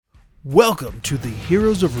Welcome to the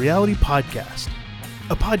Heroes of Reality podcast,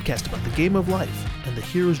 a podcast about the game of life and the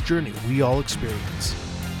hero's journey we all experience.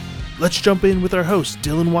 Let's jump in with our host,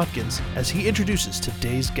 Dylan Watkins, as he introduces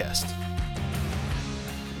today's guest.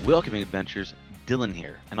 Welcome, adventures. Dylan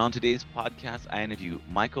here, and on today's podcast, I interview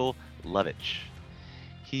Michael Lovich.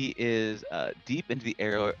 He is deep into the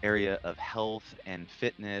area of health and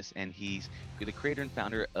fitness, and he's the creator and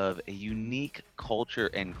founder of a unique culture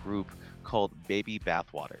and group called Baby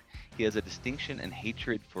Bathwater. He has a distinction and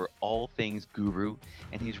hatred for all things guru,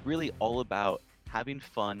 and he's really all about having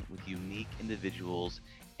fun with unique individuals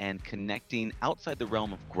and connecting outside the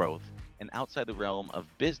realm of growth and outside the realm of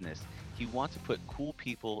business. He wants to put cool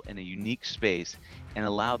people in a unique space and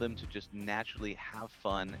allow them to just naturally have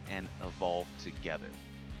fun and evolve together.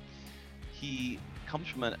 He comes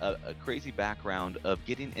from a crazy background of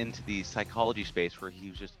getting into the psychology space where he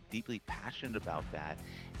was just deeply passionate about that,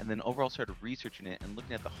 and then overall started researching it and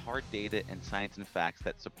looking at the hard data and science and facts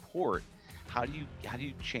that support how do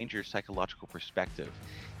you change your psychological perspective.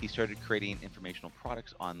 He started creating informational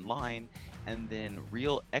products online, and then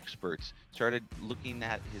real experts started looking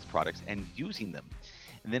at his products and using them.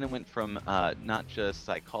 And then it went from not just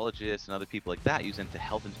psychologists and other people like that using it to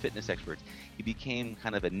health and fitness experts. He became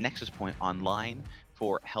kind of a nexus point online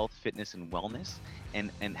for health, fitness, and wellness,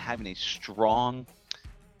 and having a strong,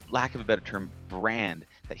 lack of a better term, brand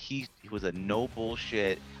that he was a no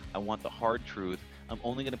bullshit, I want the hard truth, I'm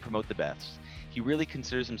only going to promote the best. He really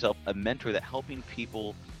considers himself a mentor that helping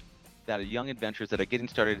people that are young adventurers that are getting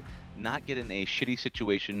started not get in a shitty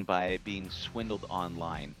situation by being swindled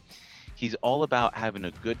online. He's all about having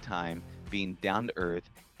a good time, being down to earth,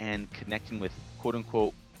 and connecting with quote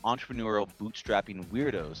unquote entrepreneurial bootstrapping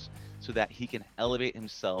weirdos so that he can elevate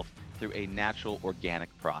himself through a natural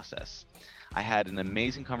organic process. I had an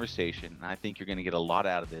amazing conversation, and I think you're going to get a lot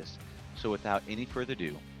out of this. So without any further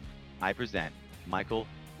ado, I present Michael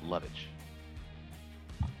Lovich.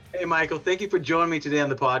 Hey, Michael, thank you for joining me today on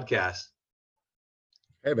the podcast.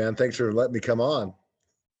 Hey, man, thanks for letting me come on.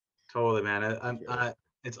 Totally, man.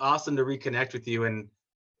 It's awesome to reconnect with you. And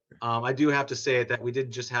I do have to say that we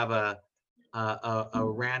did just have a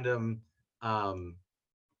random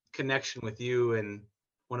connection with you and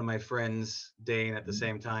one of my friends, Dane, at the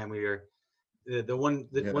same time. We are the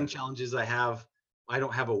one challenge is I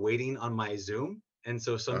don't have a waiting on my Zoom. And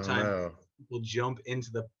so sometimes people jump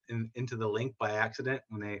into the link by accident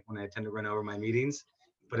when I tend to run over my meetings.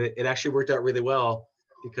 But it actually worked out really well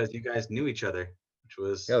because you guys knew each other. It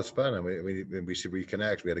was fun, and we should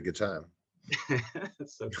reconnect. We had a good time.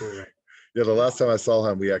 That's so cool, right? Yeah, the last time I saw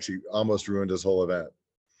him, we actually almost ruined his whole event.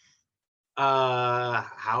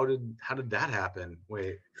 How did that happen?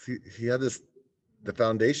 Wait, he had the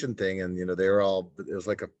foundation thing, and it was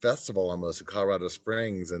like a festival almost in Colorado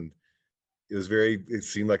Springs, and it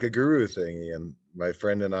seemed like a guru thing. And my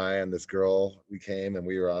friend and I and this girl, we came and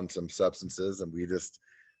we were on some substances, and we just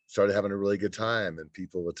started having a really good time, and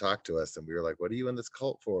people would talk to us, and we were like, what are you in this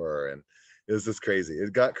cult for? And it was just crazy.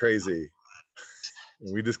 It got crazy.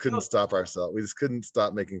 And we just couldn't stop ourselves. We just couldn't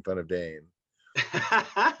stop making fun of Dane.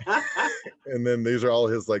 And then these are all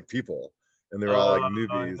his like people, and they're all like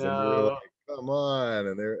newbies, and we were like, come on.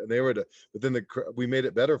 And they were but then we made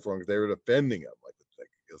it better for him because they were defending him. Like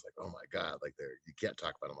it was like, oh my God, like you can't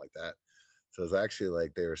talk about him like that. So it's actually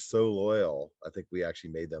like they were so loyal. I think we actually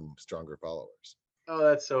made them stronger followers. Oh,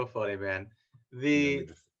 that's so funny, man.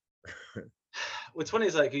 What's funny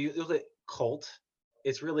is like you look at cult,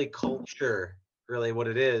 it's really culture, really what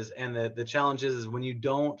it is. And the challenge is when you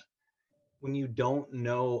don't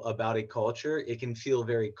know about a culture, it can feel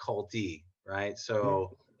very culty, right?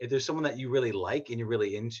 So if there's someone that you really like and you're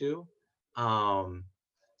really into,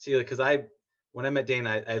 because when I met Dane,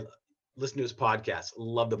 I listened to his podcast,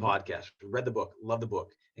 loved the podcast, read the book, loved the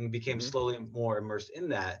book, and became slowly more immersed in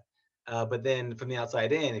that. But then from the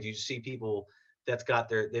outside in, if you see people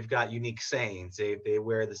they've got unique sayings, they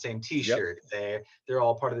wear the same T-shirt, they're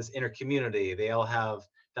all part of this inner community, they all have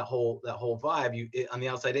that whole vibe. On the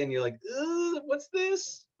outside in, you're like, what's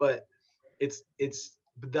this? But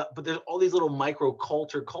but there's all these little micro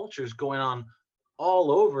cultures going on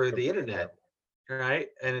all over the internet, right?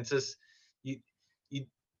 And it's just you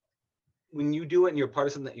when you do it and you're part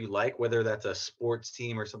of something that you like, whether that's a sports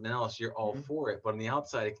team or something else, you're all for it. But on the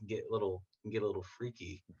outside, it can get a little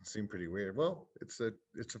freaky. It seemed pretty weird. Well, it's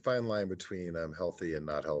a fine line between healthy and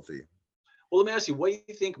not healthy. Well, let me ask you, what do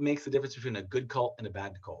you think makes the difference between a good cult and a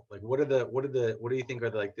bad cult? Like, what do you think are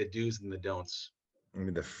the do's and the don'ts? I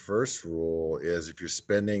mean, the first rule is if you're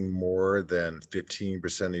spending more than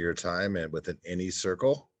 15% of your time and within any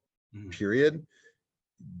circle, period,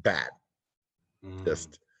 bad.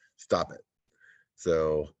 Just stop it.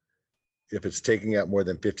 So if it's taking up more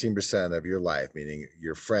than 15% of your life, meaning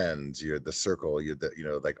your friends, you're the circle, you're the,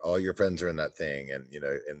 like all your friends are in that thing, and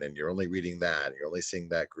and then you're only reading that, you're only seeing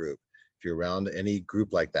that group. If you're around any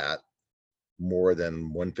group like that more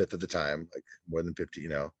than 1/5 of the time, like more than 50,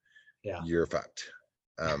 Yeah. you're fucked.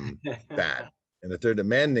 Bad. And if they're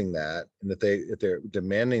demanding that, and if they're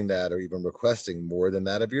demanding that or even requesting more than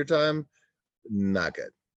that of your time, not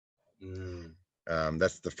good.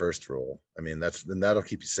 That's the first rule. I mean, then that'll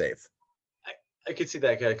keep you safe. I could see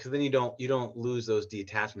that, because then you don't lose those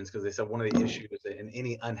detachments, because they said one of the issues in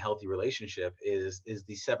any unhealthy relationship is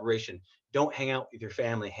the separation. Don't hang out with your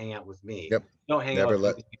family, hang out with me. Yep. Don't hang out with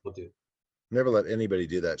what these people do. Never let anybody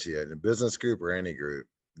do that to you in a business group or any group.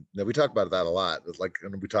 Now, we talk about that a lot. It's like,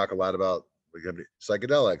 and we talk a lot about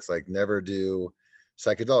psychedelics, like never do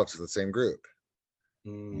psychedelics in the same group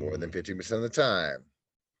more than 15% of the time.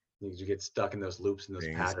 Because you get stuck in those loops and those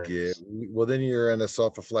patterns. Well, then you're in a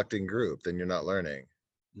self-reflecting group. Then you're not learning,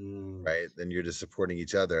 right? Then you're just supporting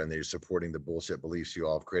each other, and then you're supporting the bullshit beliefs you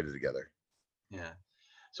all have created together. Yeah.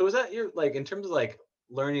 So is that your, like, in terms of like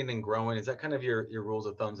learning and growing, is that kind of your rules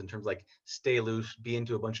of thumbs in terms of like stay loose, be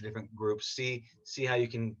into a bunch of different groups, see how you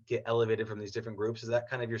can get elevated from these different groups? Is that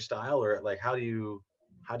kind of your style, or like how do you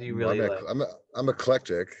really I'm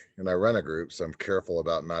eclectic, and I run a group, so I'm careful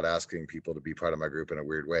about not asking people to be part of my group in a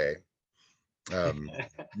weird way. You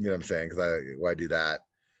know what I'm saying? Because why do that?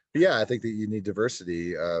 But yeah, I think that you need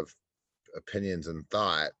diversity of opinions and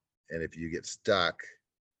thought, and if you get stuck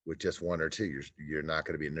with just one or two, you're not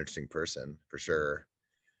going to be an interesting person for sure,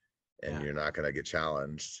 and you're not going to get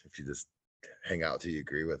challenged if you just hang out till you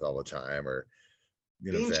agree with all the time, or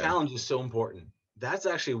being challenged is so important. That's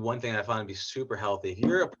actually one thing I found to be super healthy. If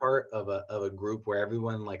you're a part of a group where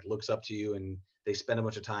everyone like looks up to you and they spend a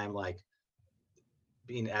bunch of time like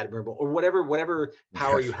being admirable or whatever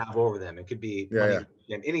power you have over them, it could be money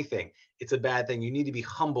and anything. It's a bad thing. You need to be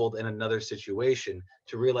humbled in another situation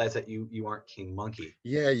to realize that you aren't king monkey.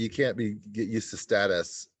 Yeah, you can't get used to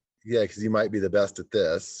status. Yeah, because you might be the best at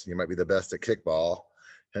this. You might be the best at kickball,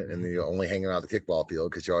 and then you're only hanging out the kickball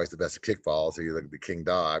field because you're always the best at kickball. So you're like the king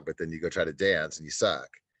dog, but then you go try to dance and you suck.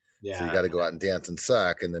 Yeah. So you got to go out and dance and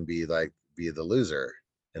suck, and then be the loser,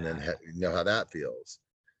 and then know how that feels.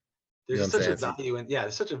 There's such a value in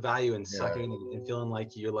there's such a value in sucking and feeling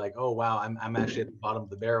like you're like, oh wow, I'm actually at the bottom of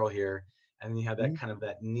the barrel here, and then you have that kind of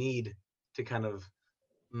that need to kind of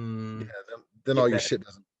then all your shit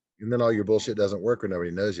doesn't, and then all your bullshit doesn't work when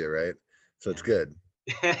nobody knows you, right? So it's good.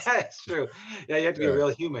 It's true. Yeah, you have to be a real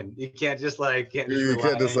human. You can't just like hey,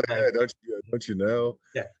 don't you know?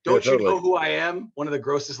 Yeah, don't you know who I am? One of the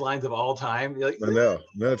grossest lines of all time. You're like, I know,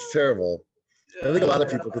 no, it's terrible. I think a lot of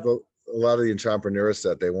people, because a lot of the entrepreneur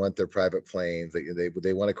stuff, they want their private planes.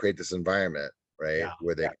 They want to create this environment, right,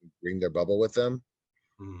 where they can bring their bubble with them.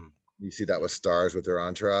 You see that with stars with their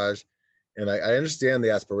entourage, and I understand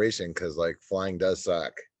the aspiration, because like flying does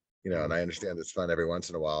suck, and I understand it's fun every once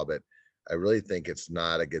in a while, but I really think it's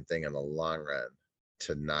not a good thing in the long run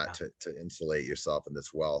to not to insulate yourself in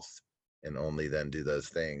this wealth and only then do those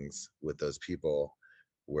things with those people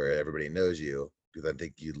where everybody knows you, because I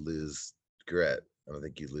think you lose grit. I don't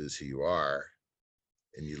think you lose who you are,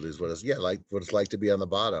 and you lose what it's like to be on the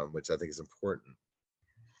bottom, which I think is important.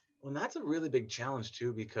 Well, that's a really big challenge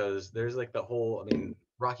too, because there's like the whole,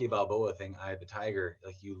 Rocky Balboa thing, Eye of the Tiger,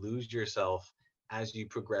 like you lose yourself as you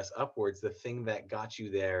progress upwards. The thing that got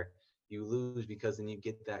you there, you lose, because then you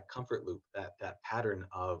get that comfort loop, that pattern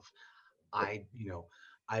of, I've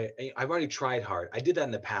already tried hard. I did that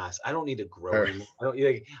in the past. I don't need to grow anymore. I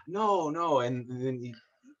don't no. And then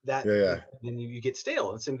then you get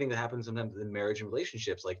stale. The same thing that happens sometimes in marriage and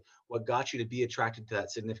relationships. Like what got you to be attracted to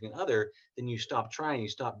that significant other, then you stop trying, you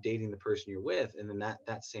stop dating the person you're with, and then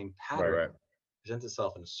that same pattern presents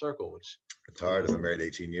itself in a circle, which it's hard. I've been married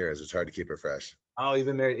 18 years. It's hard to keep it fresh. Oh, you've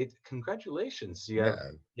been married. Congratulations. You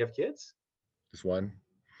have kids? Just one.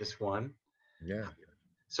 Just one? Yeah.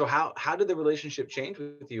 So how did the relationship change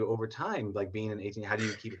with you over time? Like being an 18, how do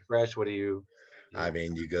you keep it fresh? What do you?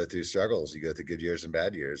 You go through struggles. You go through good years and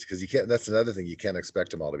bad years, because you can't. That's another thing. You can't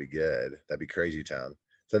expect them all to be good. That'd be crazy town.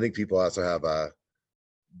 So I think people also have a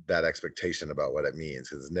bad expectation about what it means,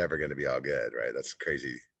 because it's never going to be all good, right? That's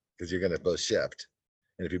crazy, because you're going to both shift,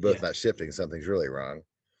 and if you're both not shifting, something's really wrong.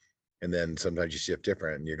 And then sometimes you shift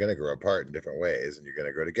different, and you're going to grow apart in different ways, and you're going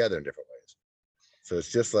to grow together in different ways. So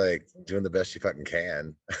it's just like doing the best you fucking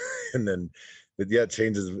can, and then, but it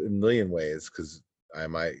changes in a million ways, because I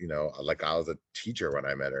might, like I was a teacher when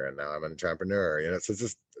I met her, and now I'm an entrepreneur, so it's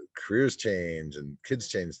just careers change and kids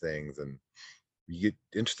change things, and you get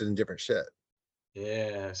interested in different shit.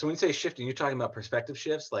 Yeah. So when you say shifting, you're talking about perspective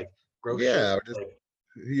shifts, like growth shifts? Like,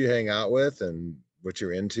 who you hang out with and what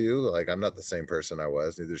you're into. Like I'm not the same person I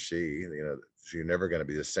was, neither is she. You know, so you're never going to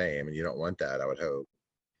be the same, and you don't want that, I would hope.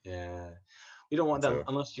 Yeah. You don't want And that so,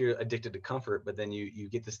 unless you're addicted to comfort, but then you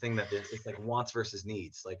get this thing that it's like wants versus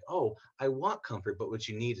needs. Like, oh, I want comfort, but what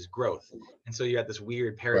you need is growth. And so you're at this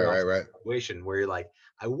weird right, paradoxical right. situation where you're like,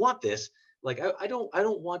 I want this, like I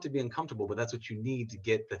don't want to be uncomfortable, but that's what you need to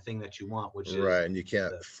get the thing that you want, which is Right. And you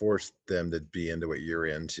can't the force them to be into what you're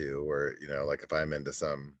into, or, you know, like if I'm into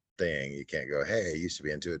some thing, you can't go, hey, you should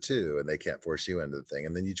be into it too. And they can't force you into the thing.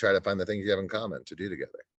 And then you try to find the things you have in common to do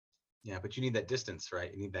together. yeah, but you need that distance,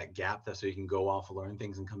 right? You need that gap that so you can go off and learn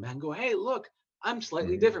things and come back and go, hey, look, I'm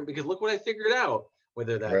slightly Mhm. different because look what I figured out.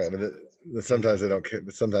 Whether Right. that's I mean, in sometimes they don't care.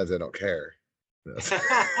 Sometimes they don't care. Yes.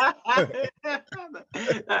 that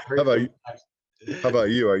How hurts about you? How sometimes. about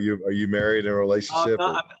you? Are you married in a relationship No,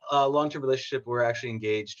 or? I'm a long-term relationship. We're actually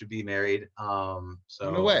engaged to be married. Oh, no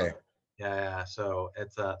So way. yeah. So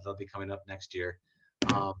it's they'll be coming up next year.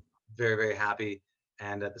 Um, very, very happy.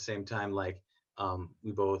 And at the same time, like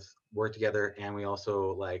we both work together and we're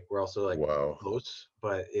also like Wow. close,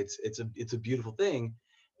 but it's a beautiful thing.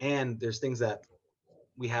 And there's things that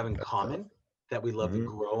we have in That's common that we love to hmm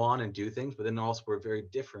grow on and do things, but then also we're very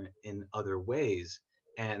different in other ways,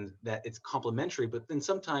 and that it's complementary. But then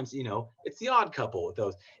sometimes, it's the odd couple with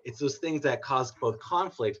those. It's those things that cause both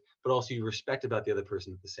conflict, but also you respect about the other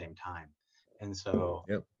person at the same time. And so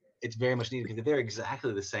Yep. it's very much needed because if they're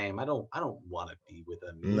exactly the same, I don't want to be with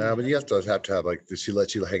a No, but mean. you have to have like, does she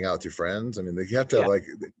let you hang out with your friends? I mean, you have to have Yeah, like,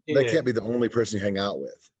 that yeah. can't be the only person you hang out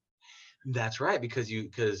with. That's right, because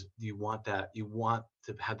you want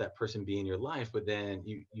to have that person be in your life, but then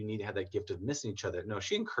you need to have that gift of missing each other. No,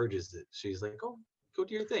 she encourages it. She's like, go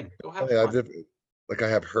do your thing, go have Funny, fun. like I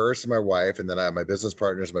have her, so my wife, and then I have my business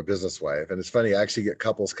partner as my business wife. And it's funny, I actually get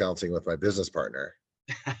couples counseling with my business partner,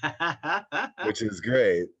 which is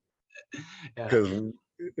great Yeah. because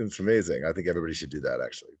it's amazing. I think everybody should do that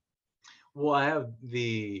actually. Well, I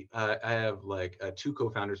have like two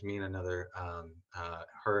co-founders, me and another,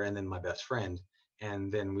 her and then my best friend,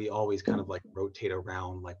 and then we always kind of like rotate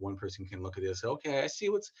around. Like one person can look at this, okay, I see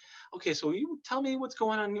what's okay. So you tell me what's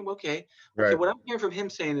going on. Okay, okay. Right. What I'm hearing from him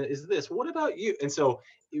saying is this. What about you? And so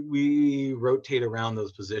we rotate around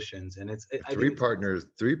those positions, and I think it's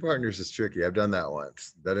Three partners is tricky. I've done that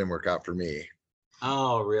once. That didn't work out for me.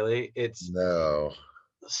 oh really? It's No,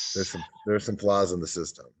 there's some flaws in the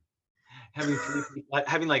system. having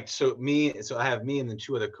having like so I have me and then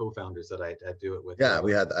two other co-founders that I do it with. Yeah, I've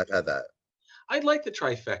had that. I'd like the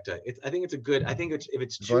trifecta. I think it's a good. I think if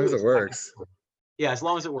it's As long two, as it it's works. yeah, as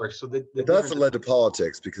long as it works. So the But that's difference. what led to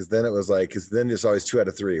politics, because then it was like, because then it's always 2 out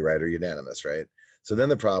of 3, right? Or unanimous, right? So then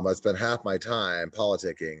the problem, I spent half my time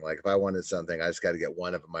politicking. Like if I wanted something, I just got to get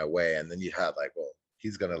one of my way. And then you had like, well,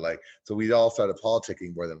 he's going to like, so we all started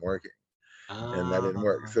politicking more than working. And that didn't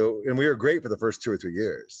work. Uh, So, and we were great for the first 2 or 3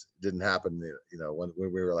 years. It didn't happen, when we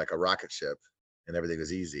were like a rocket ship and everything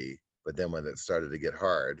was easy. But then when it started to get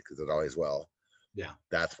hard, because it always will, yeah.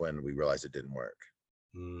 that's when we realized it didn't work.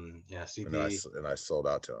 Yeah. See, And I sold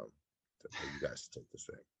out to him. Hey, you guys take this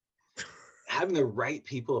thing. having the right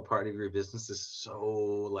people a part of your business is so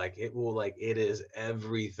like it is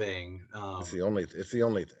everything. It's the only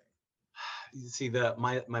thing. See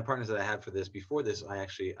my partners that I had for this before this,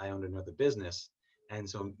 I owned another business, and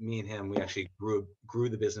so me and him we actually grew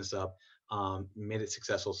the business up, made it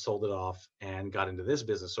successful, sold it off, and got into this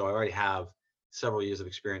business. So I already have several years of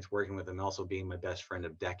experience working with him, also being my best friend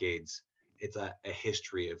of decades. It's a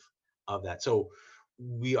history of that. So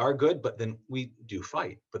we are good, but then we do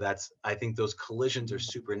fight. But I think those collisions are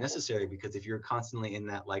super necessary because if you're constantly in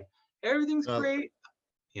that like everything's Uh, great,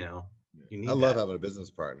 you know, you I need love that. having a business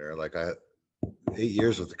partner. Like I had 8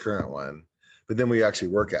 years with the current one, but then we actually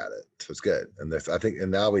work at it, so it's good. And I think,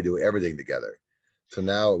 and now we do everything together. So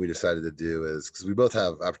now what we decided to do is, because we both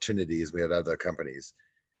have opportunities, we had other companies,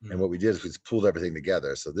 and Mm. what we did is we just pulled everything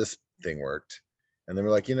together. So this thing worked, and then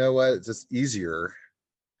we're like, you know what? It's just easier,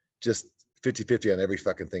 just 50-50 on every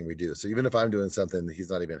fucking thing we do. So even if I'm doing something that he's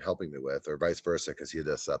not even helping me with, or vice versa, because he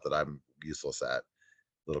does stuff that I'm useless at,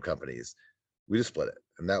 little companies, we just split it.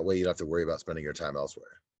 And that way you don't have to worry about spending your time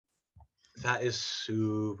elsewhere. That is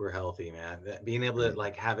super healthy, man. Being able to Mhm.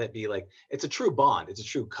 like have it be like it's a true bond, it's a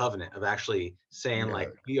true covenant of actually saying Yeah.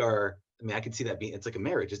 like we are. I mean, I can see that being it's like a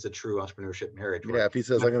marriage. It's a true entrepreneurship marriage Yeah. where If he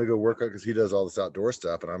says I'm gonna go work out because he does all this outdoor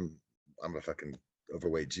stuff, and I'm a fucking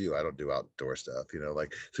overweight Jew. I don't do outdoor stuff,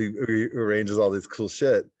 like, so he arranges all this cool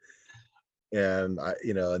shit. And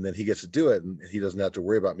and then he gets to do it, and he doesn't have to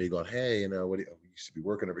worry about me going, hey, what do you should be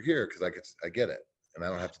working over here, because I get it, and I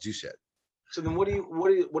don't have to do shit. So then what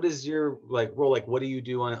is your like role? Like, what do you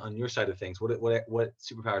do on your side of things? What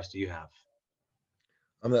superpowers do you have?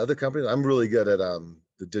 On the other company, I'm really good at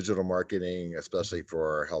the digital marketing, especially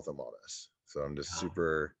for health and wellness. So I'm just Wow.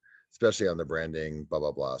 super, especially on the branding, blah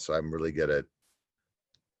blah blah. So I'm really good at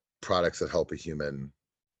products that help a human,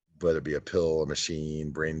 whether it be a pill, a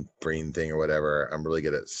machine, brain thing, or whatever. I'm really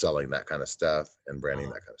good at selling that kind of stuff and branding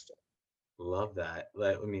Uh, that kind of stuff. love that.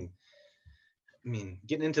 Like, I mean,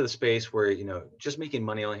 getting into the space where just making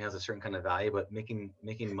money only has a certain kind of value, but making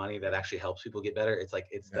money that actually helps people get better, it's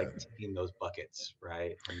Yeah. like ticking those buckets,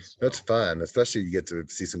 right? And That's so, fun, especially you get to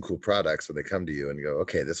see some cool products when they come to you and you go,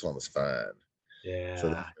 okay, this one was fun. So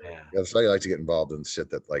yeah, yeah. that's why I like to get involved in shit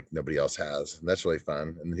that like nobody else has, and that's really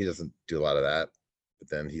fun. And he doesn't do a lot of that, but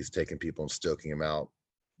then he's taking people and stoking them out,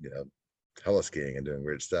 you know, heliskiing and doing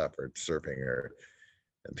weird stuff or surfing,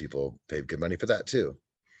 and people pay good money for that too.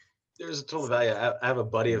 There's a total value. I have a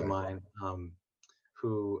buddy of Yeah, mine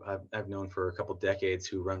who I've known for a couple decades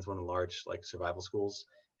who runs one of the large like survival schools,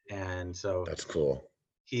 and so that's cool.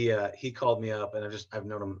 he called me up, and I've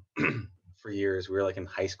known him for years. We were like in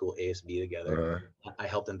high school ASB together. Uh-huh. I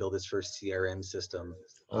helped him build his first CRM system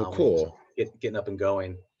Oh, when he was cool. getting up and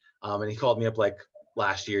going. And he called me up like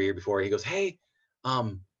last year before. He goes, "Hey,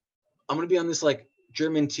 I'm gonna be on this like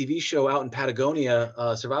German TV show out in Patagonia,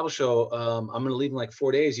 survival show. I'm gonna leave in like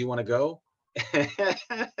 4 days. You want to go?"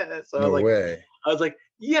 So No way. I was like,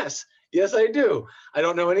 yes, yes, I do. I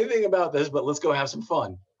don't know anything about this, but let's go have some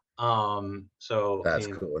fun. So I That's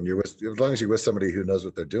mean, cool. And you're with, as long as you're with somebody who knows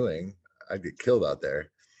what they're doing, I'd get killed out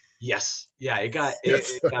there. yes, yeah, it got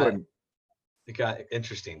Yes, it, it got it got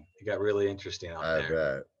interesting. It got really interesting out I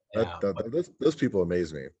there. bet. Yeah, Those people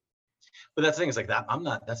amaze me. but that's the thing is like that.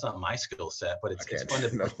 That's not my skill set, but I it's can't. fun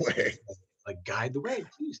to No way. like guide the way.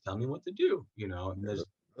 Please tell me what to do. And Yeah, there's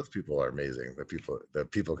those people are amazing. The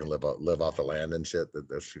people can live off the land and shit.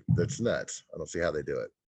 That's nuts. I don't see how they do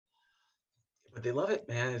it. but they love it,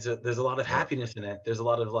 man. There's a lot of Yeah. happiness in it. There's a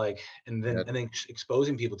lot of like, Yeah. and then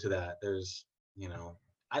exposing people to that. There's, I don't know,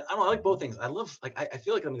 I like both things. I love like I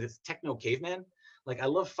feel like I'm this techno caveman. Like I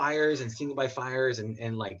love fires and singing by fires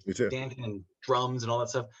and like Me too. dancing and drums and all that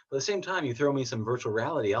stuff. But at the same time, you throw me some virtual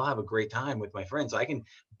reality, I'll have a great time with my friends. So I can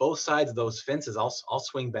both sides of those fences. I'll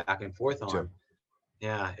swing back and forth Me too. on.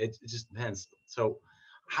 Yeah, it just depends. So,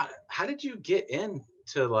 how did you get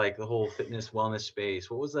into like the whole fitness wellness space?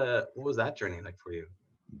 What was that journey like for you?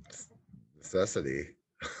 Necessity.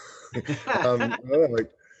 I don't know, like,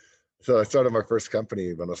 so I started my first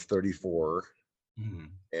company when I was 34, Mhm.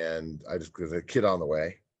 and I just was a kid on the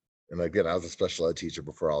way. And again, I was a special ed teacher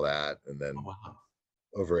before all that, and Oh, then wow.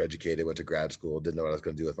 overeducated, went to grad school, didn't know what I was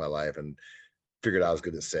going to do with my life, and figured I was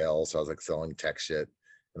good at sales. So I was like selling tech shit.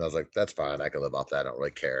 And I was like, that's fine. I can live off that. I don't really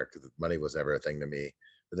care because money was never a thing to me.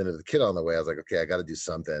 But then as a kid on the way, I was like, okay, I got to do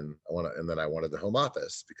something. And then I wanted the home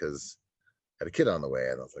office because I had a kid on the way.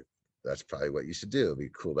 And I was like, that's probably what you should do. It'd be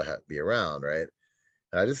cool to be around. Right.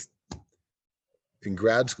 And I just, in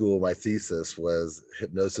grad school, my thesis was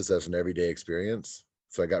hypnosis as an everyday experience.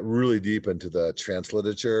 So I got really deep into the trance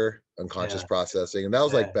literature, unconscious Yeah, processing. And that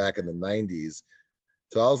was like yeah. back in the 90s.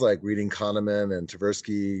 So I was like reading Kahneman and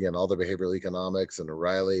Tversky and all the behavioral economics and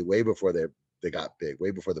O'Reilly way before they got big,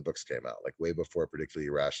 way before the books came out, like way before Particularly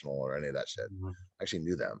Irrational or any of that shit. Mhm. I actually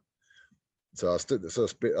knew them. So I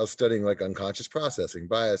was studying like unconscious processing,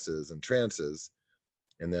 biases, and trances.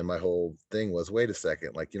 And then my whole thing was, wait a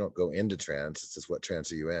second, like you don't go into trance. It's just what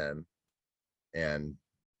trance are you in? And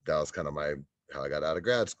that was kind of how I got out of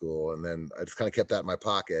grad school. And then I just kind of kept that in my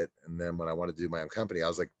pocket. And then when I wanted to do my own company, I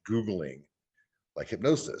was like Googling like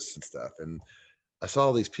hypnosis and stuff. And I saw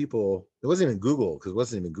all these people. It wasn't even Google because it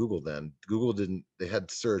wasn't even Google then. Google didn't. They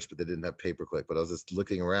had search, but they didn't have pay per click. But I was just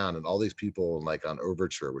looking around, and all these people like on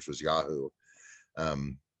Overture, which was Yahoo,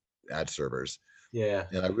 um, ad servers, Yeah.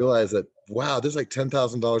 and I realized that wow, there's like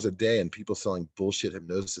 $10,000 a day, and people selling bullshit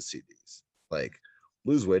hypnosis CDs, like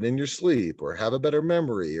lose weight in your sleep, or have a better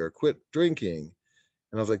memory, or quit drinking.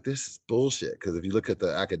 And I was like, this is bullshit. Because if you look at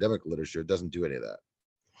the academic literature, it doesn't do any of that.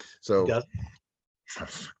 It So does.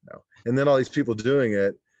 no. And then all these people doing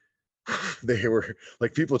it, they were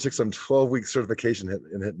like people took some 12-week certification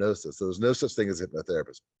in hypnosis. So there's no such thing as a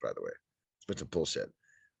hypnotherapist, by the way. It's a bunch of bullshit.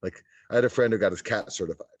 Like I had a friend who got his cat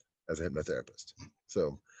certified as a hypnotherapist.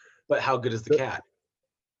 So But how good is the cat?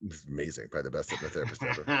 it's amazing, probably the best hypnotherapist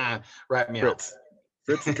ever. Wrap me out.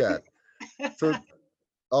 Fritz the cat. So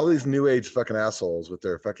all these new age fucking assholes with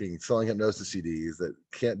their fucking selling hypnosis CDs that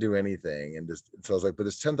can't do anything. And just, so I was like, but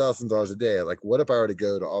it's $10,000 a day. Like, what if I were to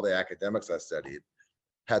go to all the academics I studied,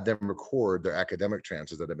 had them record their academic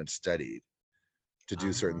trances that have been studied to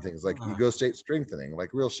do certain things like Ah, ego state strengthening,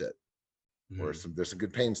 like real shit. or there's some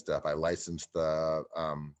good pain stuff. I licensed the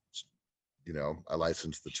I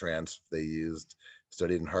licensed the trance they used,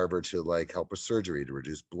 studied in Harvard to like help with surgery, to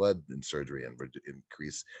reduce blood in surgery and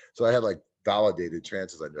increase. So I had like validated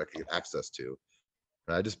trances I could get access to.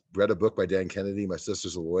 And I just read a book by Dan Kennedy. My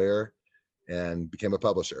sister's a lawyer, and became a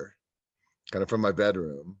publisher, kind of from my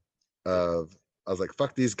bedroom. I was like,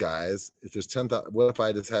 fuck these guys. If there's 10,000, what if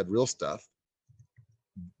I just had real stuff,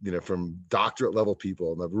 from doctorate level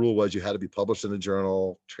people? And the rule was you had to be published in a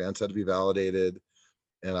journal, trance had to be validated.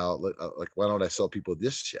 And why don't I sell people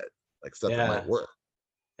this shit, like stuff that might work,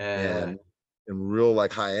 and in real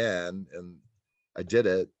like high end. And I did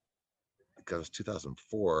it because it was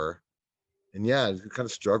 2004, and I kind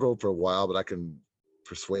of struggled for a while, but I can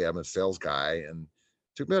persuade. I'm a sales guy, and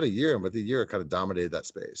it took me about a year, but the year I kind of dominated that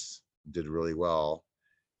space, did really well.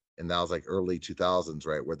 And that was like early 2000s,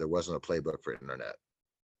 right, where there wasn't a playbook for internet.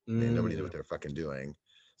 I mean, nobody knew what they were fucking doing.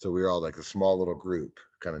 So we were all like a small little group,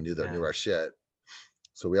 kind of knew our shit.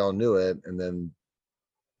 So we all knew it. And then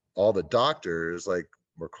all the doctors like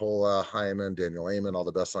Mercola, Hyman, Daniel Amen, all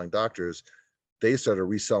the best-selling doctors, they started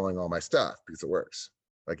reselling all my stuff because it works,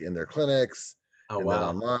 like in their clinics then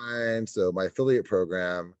online. So my affiliate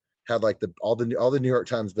program had like all the New York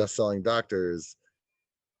Times best-selling doctors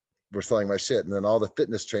were selling my shit. And then all the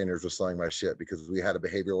fitness trainers were selling my shit because we had a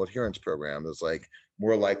behavioral adherence program that was like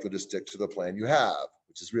more likely to stick to the plan you have,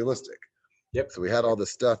 which is realistic. Yep. So we had all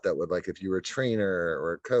this stuff that would, like, if you were a trainer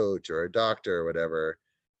or a coach or a doctor or whatever,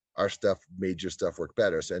 our stuff made your stuff work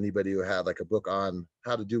better. So anybody who had like a book on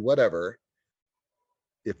how to do whatever,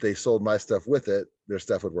 if they sold my stuff with it, their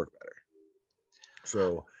stuff would work better.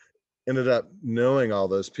 So ended up knowing all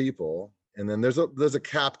those people. And then there's a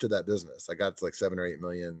cap to that business. I got to like 7 or 8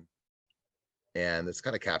 million, and it's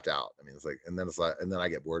kind of capped out. I mean, it's like, and then I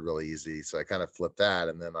get bored really easy. So I kind of flipped that.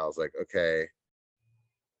 And then I was like, okay,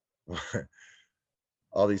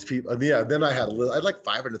 all these people. Then I had like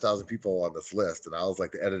 500,000 people on this list, and I was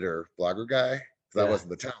like the editor blogger guy, because I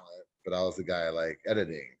wasn't the talent, but I was the guy like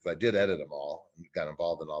editing, because I did edit them all and got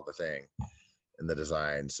involved in all the thing and the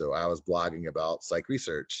design. So I was blogging about psych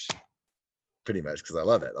research pretty much because I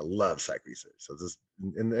love it. I love psych research. So just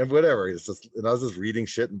and whatever, it's just, and I was just reading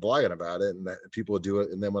shit and blogging about it, and people would do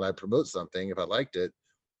it. And then when I promote something, if I liked it,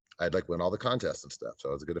 I'd like win all the contests and stuff. So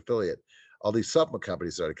I was a good affiliate. All these supplement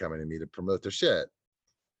companies started coming to me to promote their shit.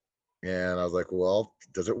 And I was like, well,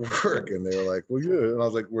 does it work? And they were like, well, yeah. And I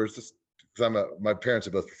was like, where's this? Because my parents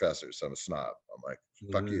are both professors, so I'm a snob. I'm like,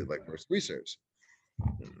 fuck you. Like, where's research? I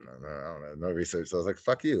don't know, no research. So I was like,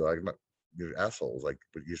 fuck you. Like, you're assholes. Like,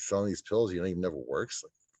 but you're selling these pills, you don't even know if it works.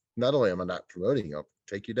 Like, not only am I not promoting you, I'll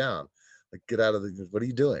take you down. Like, get out of what are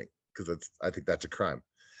you doing? Because I think that's a crime.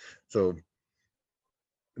 So,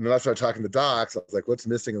 and then I started talking to docs. I was like, what's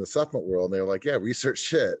missing in the supplement world? And they were like, yeah, research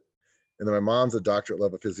shit. And then my mom's a doctorate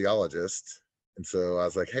level physiologist. And so I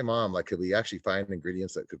was like, hey mom, like, could we actually find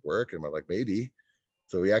ingredients that could work? And we're like, maybe.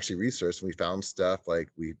 So we actually researched, and we found stuff, like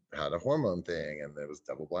we had a hormone thing, and there was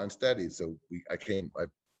double-blind studies. So I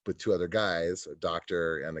with 2 other guys, a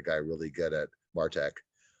doctor and a guy really good at MarTech.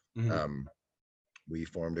 We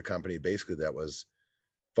formed a company basically that was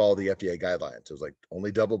follow the FDA guidelines. It was like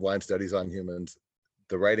only double-blind studies on humans,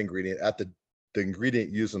 the right ingredient at the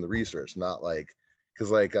ingredient used in the research, not like,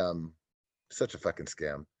 because like such a fucking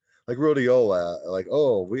scam. Like rhodiola, like,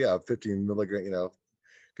 oh, we have 15 milligram,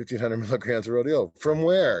 1,500 milligrams of rhodiola. From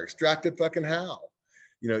where? Extracted fucking how?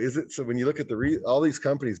 Is it? So when you look at all these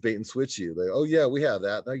companies bait and switch you, they, oh yeah, we have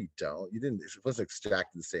that. No, you don't. You didn't. It wasn't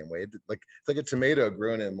extracted the same way. Like, it's like a tomato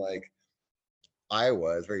grown in like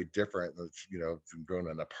Iowa is very different than, from grown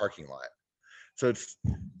in a parking lot. So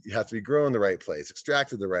you have to be grown the right place,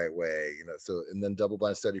 extracted the right way, so, and then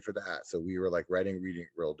double-blind study for that. So we were like writing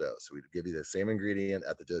real dose. So we'd give you the same ingredient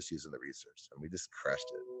at the dose used in the research, and we just crushed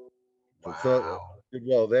it. Wow. So did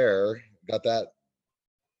well there, got that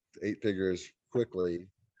 8 figures quickly.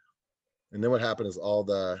 And then what happened is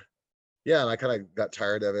and I kind of got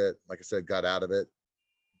tired of it. Like I said, got out of it.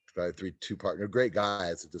 I had 2 partners, great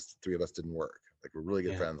guys, just 3 of us didn't work. Like, we're really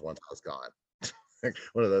good friends once I was gone. Like,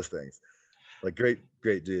 one of those things. Like, great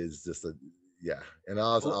dudes, just and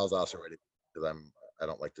I was also ready, because I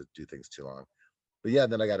don't like to do things too long. But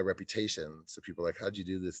then I got a reputation, so people were like, how'd you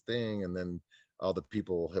do this thing? And then all the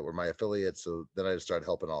people that were my affiliates, so then I just started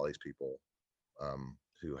helping all these people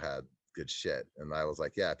who had good shit. And I was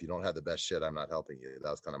like, yeah, if you don't have the best shit, I'm not helping you.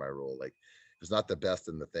 That was kind of my rule. Like, if it's not the best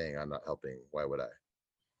in the thing, I'm not helping. Why would I?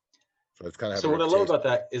 So it's kind of, so what I love about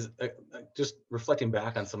that is just reflecting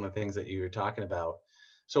back on some of the things that you were talking about.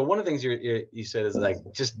 So one of the things you said is like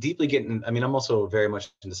just deeply getting. I mean, I'm also very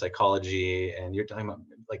much into psychology, and you're talking about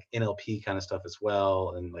like NLP kind of stuff as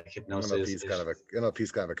well, and like hypnosis. NLP's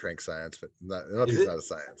kind of a crank science, but not Is NLP's it? not a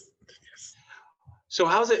science. Yes. So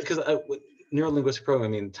how's it? Because neuro-linguistic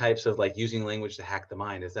programming, I mean, types of like using language to hack the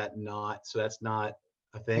mind. Is that not? So that's not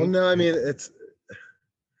a thing. Well, no, I mean it's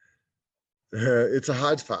a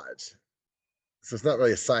hodgepodge. So it's not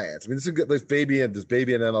really a science. I mean, there's baby and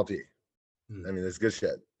NLP. I mean, there's good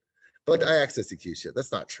shit. But like IXSEQ shit,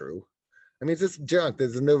 that's not true. I mean, it's just junk.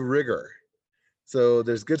 There's no rigor. So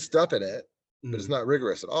there's good stuff in it, but it's not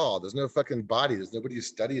rigorous at all. There's no fucking body. There's nobody who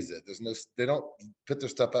studies it. They don't put their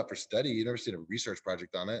stuff up for study. You've never seen a research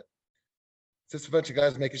project on it. It's just a bunch of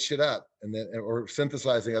guys making shit up and then or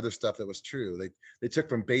synthesizing other stuff that was true. They took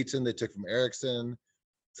from Bateson, they took from Erickson.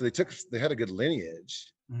 So they had a good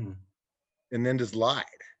lineage and then just lied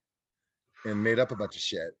and made up a bunch of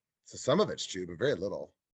shit. So some of it's true, but very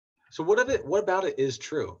little. So what about it is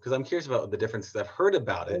true? Because I'm curious about the difference, because I've heard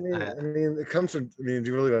about it. I mean, it comes from, I mean,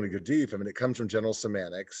 you really want to go deep. I mean, it comes from general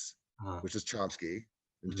semantics, which is Chomsky.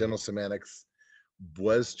 And general semantics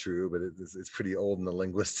was true, but it's pretty old in the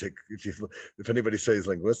linguistic. If anybody studies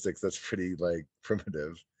linguistics, that's pretty like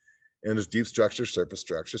primitive. And there's deep structure, surface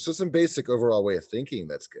structure. So some basic overall way of thinking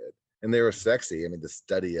that's good. And they were sexy. I mean, the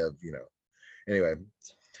study of, anyway.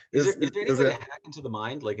 Is there any way to hack into the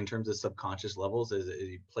mind, like in terms of subconscious levels? Is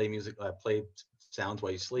you play music, play sounds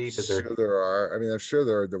while you sleep? Sure there are. I mean, I'm sure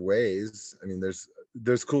there are the ways. I mean, there's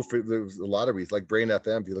there's a lot of reasons, like Brain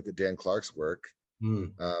FM. If you look at Dan Clark's work,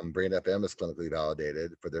 Brain FM is clinically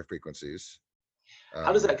validated for their frequencies.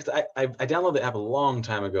 How does that? Because I downloaded the app a long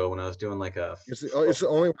time ago when I was doing like a. It's the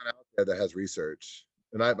only one out there that has research,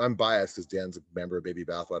 and I'm biased because Dan's a member of Baby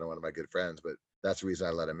Bathwater and one of my good friends, but that's the reason I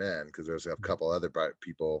let him in, because there's a couple other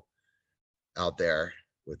people out there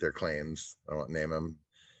with their claims. I won't name them.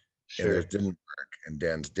 Sure. And it didn't work, and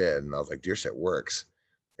Dan's did, and I was like, "Your shit works."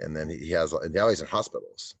 And then he has, and now he's in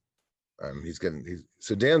hospitals.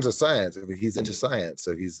 So Dan's a science. I mean, he's into science,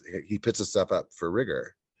 so he puts his stuff up for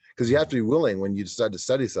rigor, because you have to be willing when you decide to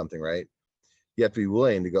study something, right? You have to be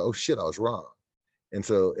willing to go, "Oh shit, I was wrong," and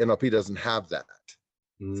so NLP doesn't have that.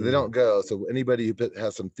 So they don't go. So anybody who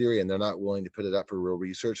has some theory and they're not willing to put it up for real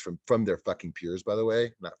research from their fucking peers, by the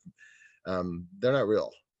way, they're not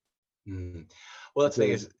real. Well, that's the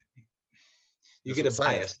thing is, you get a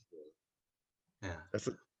bias. Yeah. That's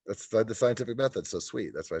the scientific method. So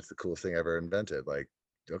sweet. That's why it's the coolest thing ever invented. Like,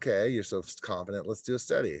 okay, you're so confident, let's do a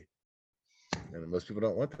study. And most people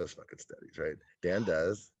don't want those fucking studies, right? Dan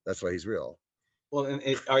does. That's why he's real. Well, and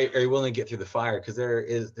are you willing to get through the fire? Because there,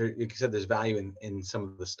 you said there's value in some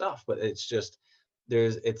of the stuff, but it's just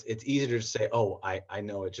it's easier to say, oh, I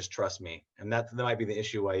know it, just trust me, and that might be the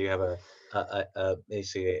issue why you have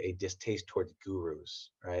basically a distaste towards gurus,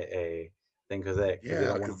 right? A thing because they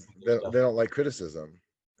don't like criticism,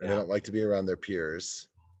 and they don't like to be around their peers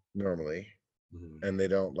normally, and they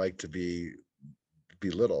don't like to be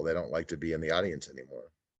belittled. They don't like to be in the audience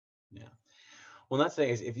anymore. Yeah. Well, that's the thing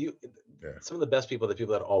is, some of the best people are the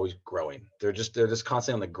people that are always growing. They're just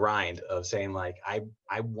constantly on the grind of saying like, I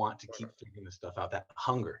want to keep figuring this stuff out. That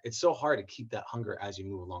hunger. It's so hard to keep that hunger as you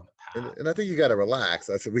move along the path. And I think you got to relax.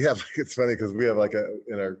 I said it's funny because we have like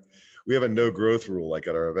we have a no growth rule like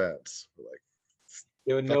at our events.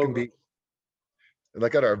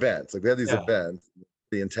 Like at our events, like we have these events,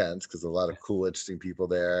 the intense, because a lot of cool, interesting people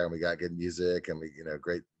there, and we got good music, and we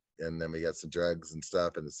great, and then we got some drugs and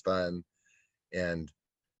stuff, and it's fun. And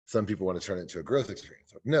some people want to turn it into a growth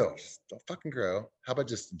experience. Like, no, don't fucking grow. How about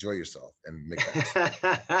just enjoy yourself and make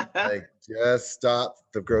that? Like, just stop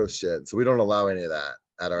the growth shit. So we don't allow any of that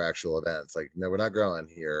at our actual events. Like, no, we're not growing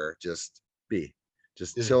here. Just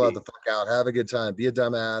chill out the fuck out. Have a good time. Be a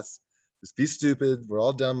dumbass. Just be stupid. We're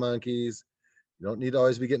all dumb monkeys. You don't need to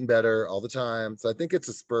always be getting better all the time. So I think it's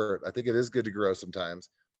a spurt. I think it is good to grow sometimes,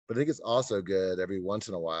 but I think it's also good every once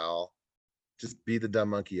in a while. Just be the dumb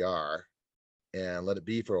monkey you are, and let it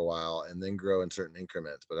be for a while, and then grow in certain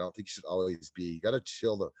increments. But I don't think you should always be, you got to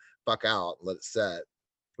chill the fuck out and let it set.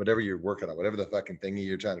 Whatever you're working on, whatever the fucking thingy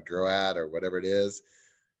you're trying to grow at or whatever it is,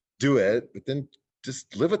 do it, but then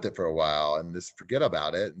just live with it for a while and just forget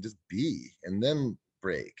about it and just be, and then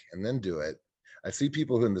break and then do it. I see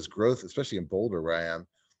people who in this growth, especially in Boulder where I am,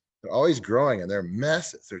 they're always growing and they're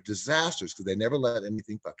messes. They're disasters because they never let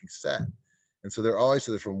anything fucking set. And so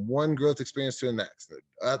they're from one growth experience to the next.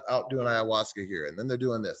 They're out doing ayahuasca here, and then they're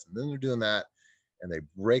doing this, and then they're doing that, and they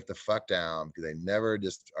break the fuck down because they never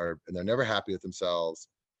just are, and they're never happy with themselves.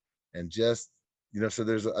 And just,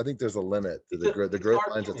 so I think there's a limit to the growth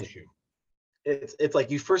mindset. It's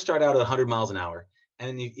like you first start out at 100 miles an hour,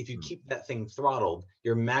 And then if you Mm. keep that thing throttled,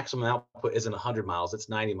 your maximum output isn't 100 miles, it's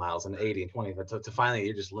 90 miles and 80 and 20. But to finally,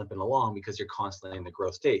 you're just limping along because you're constantly in the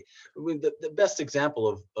growth state. I mean, the best example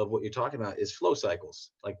of what you're talking about is flow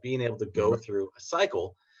cycles, like being able to go through a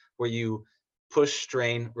cycle where you push,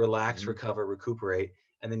 strain, relax, Mhm. recover, recuperate,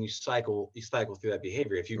 and then you cycle through that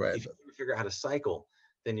behavior. If you Right. figure out how to cycle,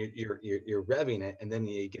 then you're revving it, and then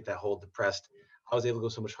you get that whole depressed. I was able to go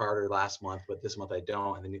so much harder last month, but this month I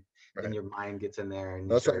don't, and then Right. your mind gets in there and you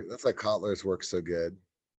That's start. like Kotler's work so good.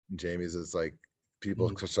 And Jamie's is like people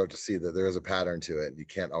Mhm. can start to see that there is a pattern to it. You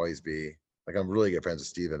can't always be like I'm really good friends with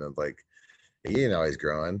Steven and like he ain't always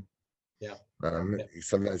growing. Yeah. Yeah. He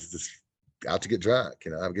sometimes just out to get drunk,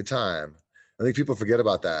 have a good time. I think people forget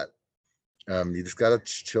about that. You just gotta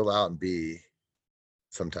chill out and be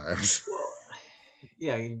sometimes. Well,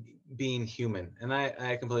 yeah, being human, and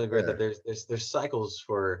I completely agree Yeah. that there's cycles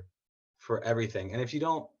for everything, and if you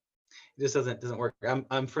don't, it just doesn't work.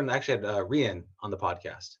 I'm from actually had Rian on the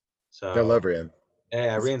podcast, I love so Ryan.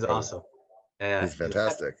 yeah, He's Rian's incredible. awesome. Yeah, He's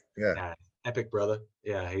fantastic. Yeah. yeah, epic brother.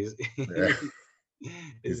 Yeah, he's Yeah.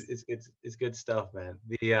 He's it's good stuff, man.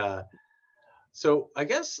 So I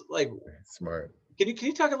guess like smart. can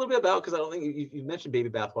you talk a little bit about, because I don't think you mentioned baby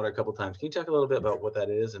bathwater a couple times. Can you talk a little bit about what that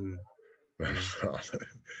is and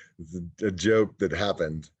It's a joke that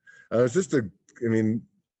happened. It's just I mean,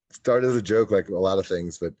 started as a joke like a lot of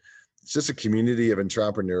things, but it's just a community of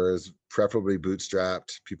entrepreneurs, preferably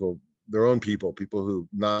bootstrapped people, their own people who,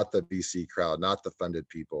 not the VC crowd, not the funded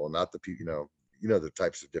people, not the people, the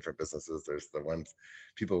types of different businesses. There's the ones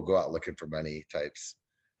people who go out looking for money types.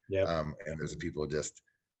 yeah. And there's the people who just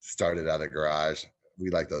started out of the garage. We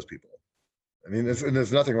like those people. I mean, and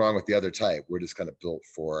there's nothing wrong with the other type. We're just kind of built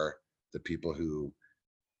for the people who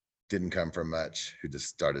didn't come from much, who just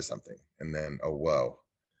started something and then, oh, whoa,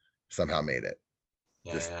 somehow made it.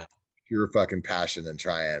 Just Yeah. pure fucking passion and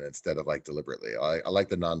trying instead of like deliberately. I like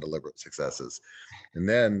the non-deliberate successes. And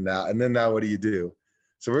then now what do you do?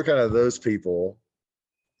 So we're kind of those people.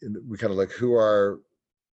 And we kind of like so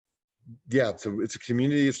it's a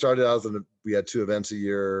community. It started out as we had 2 events a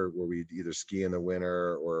year where we'd either ski in the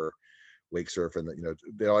winter or wake surf, and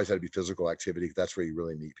they always had to be physical activity. That's where you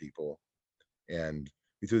really meet people. And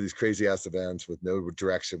we threw these crazy ass events with no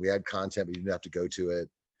direction. We had content, but you didn't have to go to it.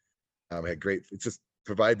 We had great. It's just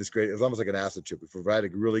provide this great. It was almost like an acid trip. We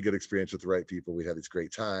provided a really good experience with the right people. We had these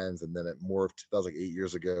great times, and then it morphed. That was like 8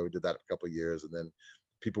 years ago. We did that a couple of years, and then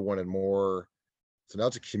people wanted more. So now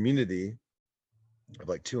it's a community of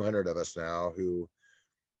like 200 of us now who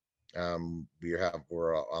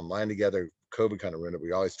we're online together. COVID kind of ruined it.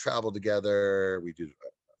 We always travel together. We do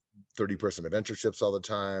 30-person adventureships all the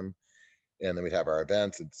time, and then we'd have our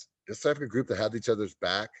events. It's like a group that had each other's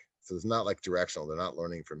back. So it's not like directional. They're not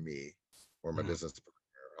learning from me or my business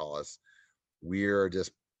partner, Hollis. We're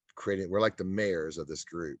just we're like the mayors of this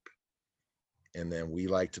group. And then we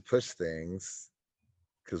like to push things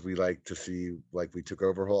because we like to see, like we took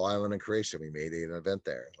over Whole Island in Croatia. We made an event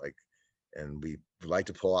there. And we like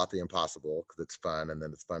to pull out the impossible because it's fun. And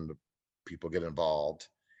then it's fun to people get involved.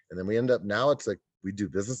 And then we end up, now it's like we do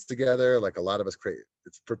business together. Like a lot of us create,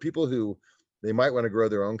 it's for people who they might want to grow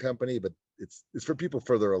their own company, but it's for people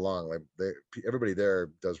further along. Like everybody there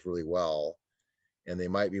does really well, and they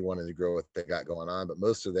might be wanting to grow what they got going on, but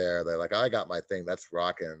most are there. They're like, I got my thing that's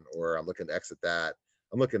rocking, or I'm looking to exit that.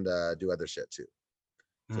 I'm looking to do other shit too.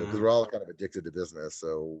 So because we're all kind of addicted to business,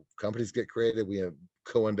 so companies get created. We have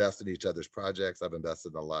co-invest in each other's projects. I've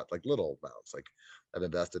invested in a lot, like little amounts. Like I've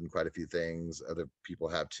invested in quite a few things. Other people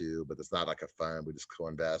have too, but it's not like a fund. We just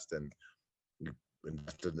co-invest, and we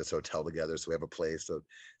invested in this hotel together, so we have a place. So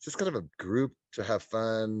it's just kind of a group to have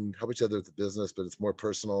fun, help each other with the business, but it's more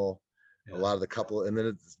personal. A lot of the couple, and then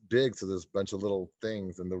it's big, so there's a bunch of little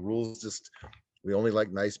things, and the rules just, we only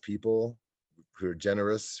like nice people who are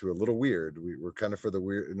generous, who are a little weird. We're kind of for the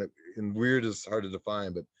weird, and weird is hard to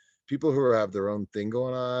define, but people who have their own thing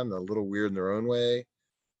going on, a little weird in their own way.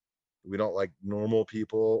 We don't like normal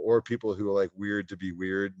people or people who are like weird to be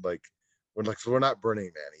weird. Like so we're not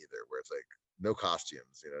Burning Man either, where it's like no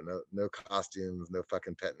costumes, no costumes, no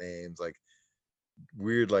fucking pet names, like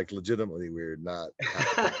weird, like legitimately weird, not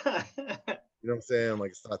you know what I'm saying?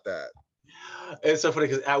 Like it's not that. It's so funny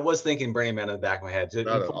because I was thinking Burning Man in the back of my head.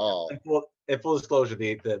 Not at all. In full disclosure,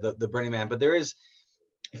 the Burning Man, but there is,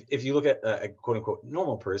 if you look at a quote unquote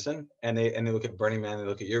normal person and they look at Burning Man, they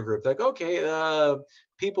look at your group, like, okay,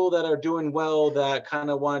 people that are doing well, that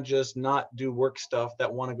kind of want to just not do work stuff,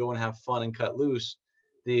 that want to go and have fun and cut loose.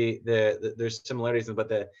 There's similarities,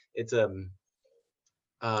 but it's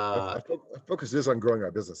Our focus is on growing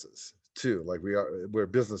our businesses too. Like we're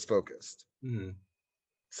business focused. mhm.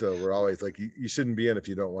 So we're always like, you shouldn't be in if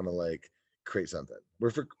you don't want to like create something.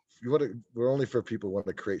 We're only for people who want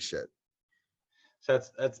to create shit. So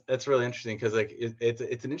that's really interesting, because like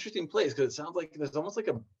it's an interesting place, because it sounds like there's almost like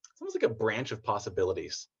a branch of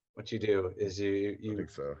possibilities. What you do is I you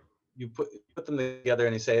think so. you put them together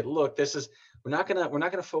and you say, look, this is, we're not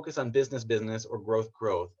gonna focus on business or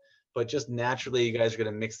growth, but just naturally you guys are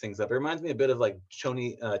gonna mix things up. It reminds me a bit of like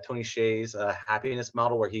Tony Hsieh's happiness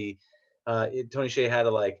model, where Tony Hsieh had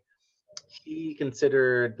to like, he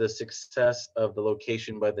considered the success of the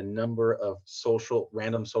location by the number of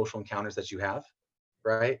random social encounters that you have,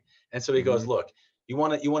 right? And so he goes, Mhm. look, you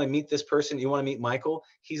want to meet this person, you want to meet Michael,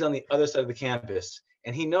 he's on the other side of the campus,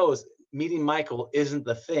 and he knows meeting Michael isn't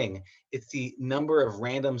the thing. It's the number of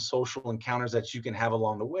random social encounters that you can have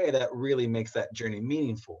along the way that really makes that journey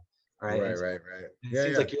meaningful, right? Right, And so right. it Yeah,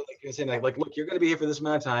 seems yeah. like you're saying like, look, you're going to be here for this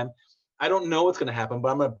amount of time. I don't know what's going to happen, but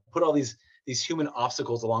I'm going to put all these human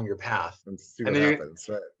obstacles along your path, And see and what then happens.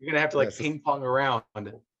 Right. you're going to have to Yeah, like ping pong around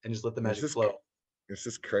and just let the it's magic just flow. it's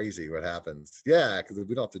just crazy what happens. Yeah, because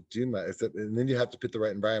we don't have to do much. And then you have to put the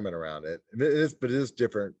right environment around it. And but it is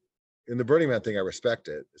different. In the Burning Man thing, I respect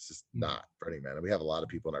it. It's just not Burning Man. And we have a lot of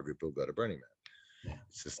people in our group who go to Burning Man. Yeah.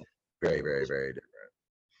 It's just very, very, very different.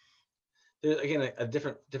 There's again a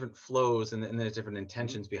different flows, and there's different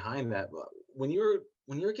intentions behind that. When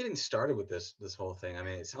you're getting started with this whole thing, I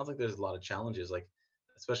mean, it sounds like there's a lot of challenges, like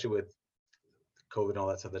especially with COVID and all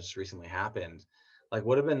that stuff that just recently happened. Like,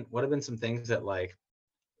 what have been some things that like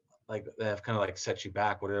that have kind of like set you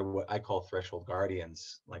back? What I call threshold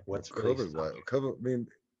guardians? Like, Well, what's really stopped you? COVID, I mean,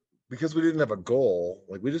 because we didn't have a goal,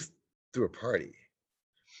 like we just threw a party.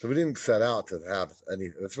 So we didn't set out to have any,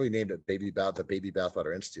 that's why we named it the Baby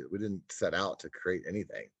Bathwater Institute. We didn't set out to create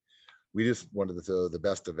anything. We just wanted to throw the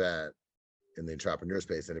best event in the entrepreneur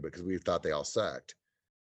space anyway, because we thought they all sucked.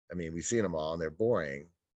 I mean, we've seen them all and they're boring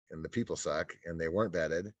and the people suck and they weren't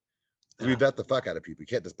vetted. We Yeah, vet the fuck out of people. You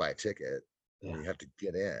can't just buy a ticket. I yeah, mean, you have to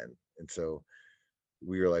get in. And so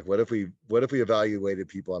we were like, what if we evaluated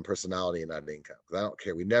people on personality and not income? Because I don't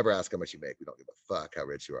care. We never ask how much you make. We don't give a fuck how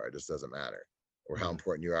rich you are. It just doesn't matter. Or how Mhm.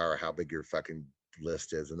 important you are or how big your fucking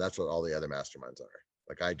list is. And that's what all the other masterminds are.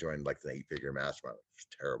 Like I joined like an 8-figure mastermind. It's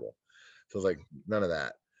terrible. So it's like none of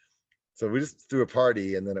that. So we just threw a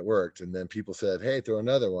party and then it worked. And then people said, hey, throw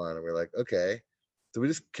another one. And we're like, okay. So we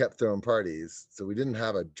just kept throwing parties. So we didn't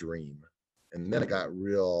have a dream. And then it got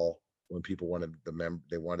real when people wanted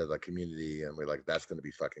they wanted a community, and we're like, that's going to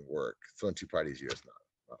be fucking work. Throwing 2 parties a year is not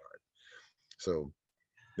hard. So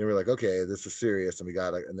then we're like, okay, this is serious. And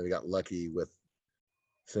then we got lucky with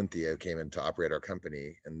Cynthia who came in to operate our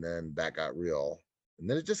company. And then that got real. And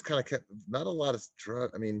then it just kind of kept not a lot of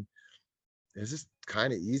drug. I mean, it was just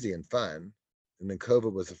kind of easy and fun. And then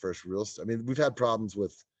COVID was the first real. I mean, we've had problems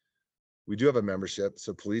with. We do have a membership,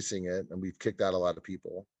 so policing it, and we've kicked out a lot of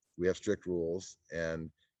people. We have strict rules, and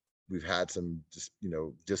we've had some just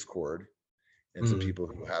discord and some Mhm. people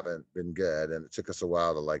who haven't been good. And it took us a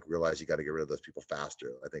while to like realize you got to get rid of those people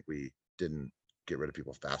faster. I think we didn't get rid of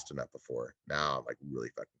people fast enough before. Now, like really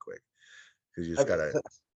fucking quick, because you just gotta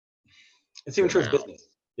It's get even them true with out. business.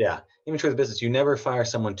 Yeah, even true with business. You never fire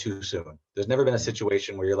someone too soon. There's never been a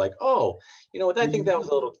situation where you're like, oh, you know what? I think that was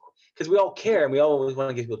a little, because we all care and we always want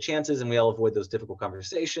to give people chances and we all avoid those difficult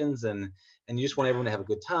conversations, and you just want everyone to have a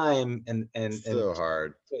good time, and So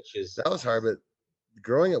hard. which is That was hard, but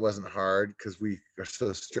growing it wasn't hard because we are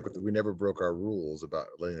so strict with it. We never broke our rules about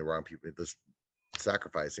letting the wrong people this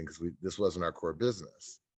sacrificing because this wasn't our core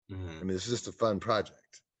business. I mhm, mean, this is just a fun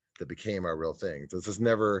project that became our real thing. This is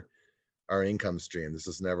never our income stream. This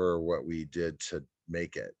is never what we did to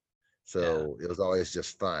make it. yeah, So it was always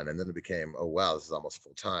just fun. And then it became, oh wow, this is almost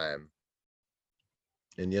full time.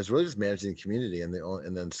 And it's really just managing the community. And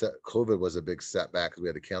then COVID was a big setback because we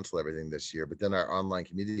had to cancel everything this year. But then our online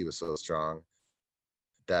community was so strong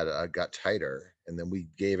that got tighter. And then we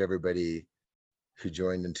gave everybody who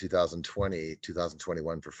joined in 2020,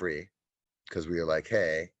 2021 for free because we were like,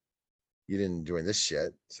 hey, you didn't join this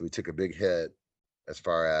shit. So we took a big hit as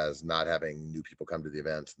far as not having new people come to the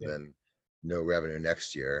events, and yeah. then no revenue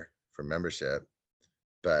next year for membership.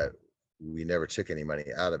 But we never took any money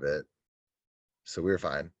out of it. So we were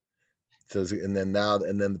fine. So and then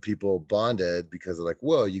the people bonded because they're like,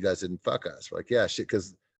 whoa, you guys didn't fuck us. We're like, yeah, shit,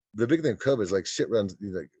 because the big thing of COVID is like shit runs,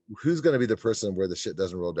 like who's gonna be the person where the shit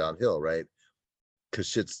doesn't roll downhill, right? Because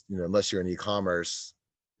shit's, unless you're in e-commerce,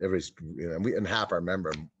 everybody's, and more than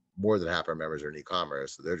half our members are in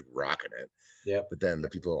e-commerce, so they're rocking it. Yep. But then the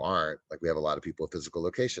people who aren't, like we have a lot of people with physical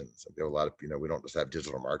locations. We have a lot of, we don't just have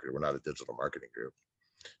digital marketing. We're not a digital marketing group.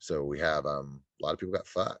 So we have a lot of people got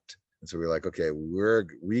fucked. And so we're like, okay,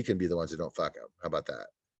 we can be the ones who don't fuck them. How about that?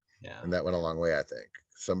 Yeah. And that went a long way, I think.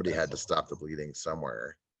 Somebody That's had to stop the bleeding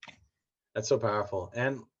somewhere. That's so powerful.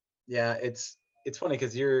 And yeah, it's funny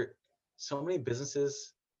because so many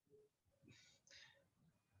businesses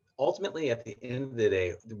ultimately at the end of the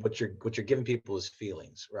day, what you're giving people is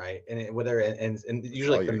feelings, right? And That's usually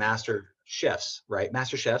all like the you're master chefs, right?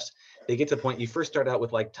 Master chefs, they get to the point you first start out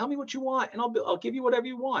with like, tell me what you want, and I'll give you whatever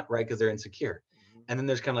you want, right? Because they're insecure. And then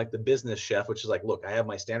there's kind of like the business chef, which is like, look, I have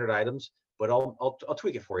my standard items, but I'll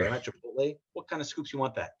tweak it for you. I'm at Chipotle. What kind of scoops you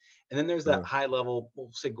want that? And then there's that high level, we'll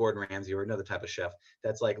say Gordon Ramsay or another type of chef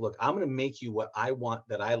that's like, look, I'm going to make you what I want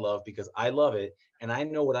that I love because I love it. And I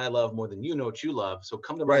know what I love more than you know what you love. So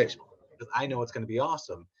come to my right. because I know it's going to be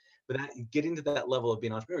awesome. But getting to that level of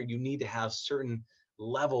being an entrepreneur, you need to have certain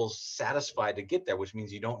levels satisfied to get there, which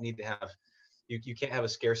means you don't need to have you can't have a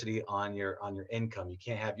scarcity on your income.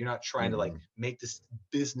 You're not trying to like Mm-mm. make this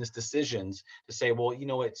business decisions to say, well,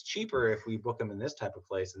 it's cheaper if we book them in this type of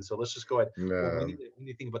place. And so let's just go ahead. Well, No, we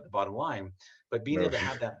need to think about the bottom line, but being no. able to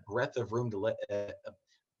have that breadth of room to let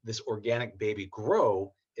this organic baby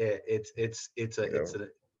grow, it's a You know,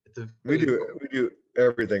 we very do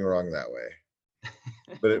everything wrong that way,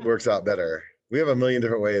 but it works out better. We have a million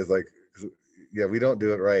different ways. Like, yeah, we don't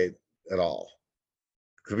do it right at all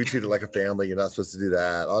because we treat it like a family. You're not supposed to do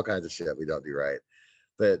that. All kinds of shit we don't do right.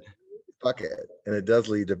 But fuck it, and it does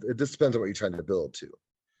lead to. It just depends on what you're trying to build too.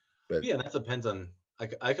 But yeah, that depends on.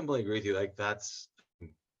 I completely agree with you. Like that's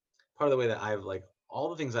part of the way that I've like all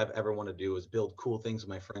the things I've ever wanted to do is build cool things with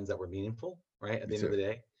my friends that were meaningful, right? At me the end of too. the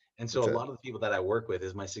day. And so a That's it. lot of the people that I work with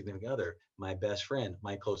is my significant other, my best friend,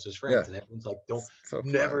 my closest Yeah, friends. And everyone's like, don't so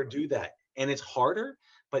fun. never do that. And it's harder,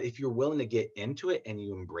 but if you're willing to get into it and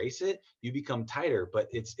you embrace it, you become tighter. But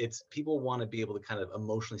it's people want to be able to kind of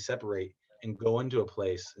emotionally separate and go into a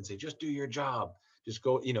place and say, just do your job. Just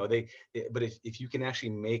go, but if you can actually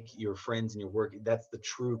make your friends and your work, that's the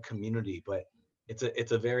true community. But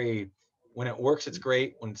it's a very when it works, it's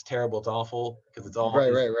great. When it's terrible, it's awful because it's all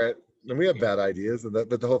Right, is. right, right. And we have bad ideas, and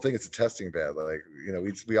but the whole thing is a testing bed. Like,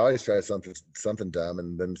 we always try something dumb,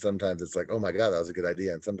 and then sometimes it's like, oh my god, that was a good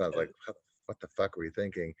idea, and sometimes like, what the fuck were you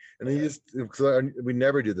thinking? And then we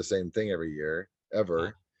never do the same thing every year, Yeah.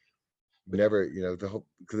 ever. We never, the whole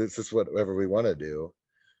because it's just whatever we want to do,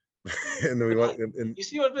 and then we want, and You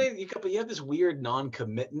see what I mean? You have this weird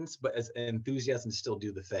non-committance, but as enthusiasm to still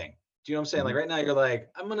do the thing. Do you know what I'm saying? Like mhm, right now, you're like,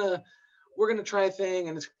 we're gonna try a thing,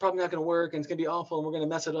 and it's probably not gonna work, and it's gonna be awful, and we're gonna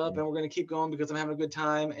mess it up, mhm. and we're gonna keep going because I'm having a good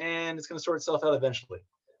time, and it's gonna sort itself out eventually.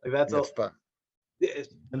 Like that's Yeah, a. it's fun. It's,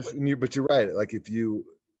 But you're right. Like if you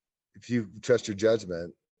trust your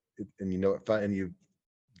judgment, and you know it fine, and you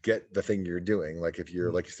get the thing you're doing. Like if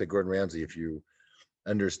you're like you said, Gordon Ramsay, if you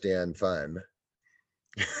understand fun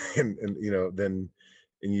and then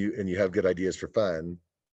and you have good ideas for fun,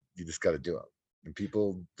 you just got to do them. And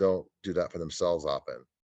people don't do that for themselves often.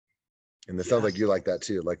 And it sounds like yes. you're like that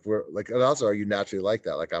too. Like and also, are you naturally like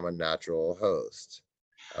that? Like I'm a natural host.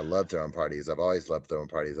 I love throwing parties. I've always loved throwing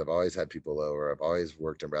parties. I've always had people over. I've always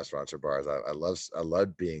worked in restaurants or bars. I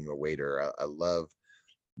love being a waiter. I love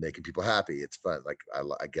making people happy. It's fun. Like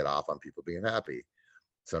I get off on people being happy.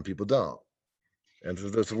 Some people don't. And so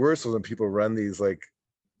the worst is when people run these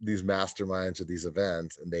masterminds or these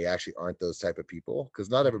events and they actually aren't those type of people because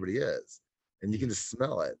not everybody is. And you can just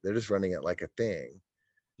smell it. They're just running it like a thing.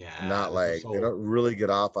 Yeah. Not They're like they so. don't really get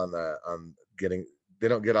off they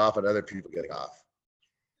don't get off on other people getting off,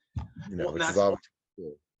 Well, and which is that's always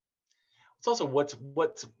cool. it's also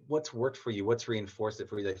what's worked for you, what's reinforced it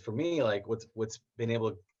for you. Like for me, like what's been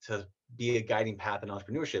able to be a guiding path in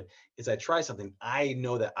entrepreneurship is I try something, I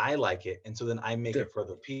know that I like it, and so then I make Yeah. it for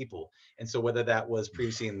other people. And so whether that was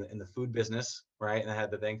previously in the food business, right, and I had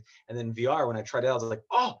the thing, and then VR when I tried it out, I was like,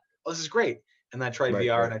 oh, this is great. And then I tried Right,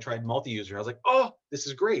 VR right. and I tried multi-user. I was like, oh, this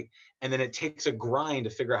is great. And then it takes a grind to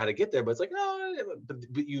figure out how to get there. But it's like, no, but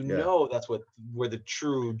Yeah. that's where the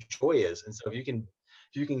true joy is. And so if you can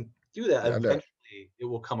do that, Yeah, I know. eventually it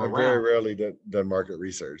will come I've very around. rarely done market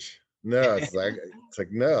research. No, it's like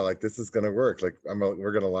no, like this is gonna work. Like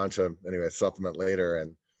we're gonna launch a supplement later,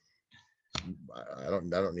 and I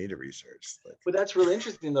don't need to research. Like But that's really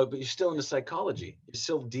interesting though, but you're still into psychology. You're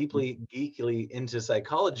still deeply geekily into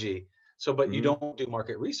psychology. So, but you mhm. don't do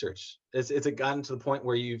market research. It's gotten to the point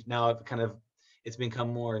where you've now kind of, it's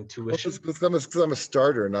become more Well, intuition. because I'm a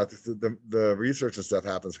starter, not the research and stuff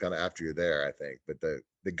happens kind of after you're there, I think. But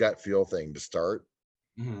the gut feel thing to start,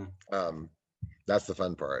 Mhm. um, that's the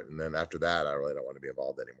fun part. And then after that, I really don't want to be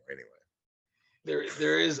involved anymore anyway.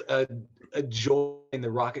 There is a joy in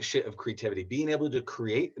the rocket ship of creativity, being able to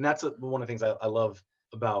create. And that's one of the things I love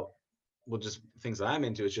about, well, just things that I'm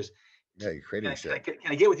into. It's just Yeah, you're creating shit. Can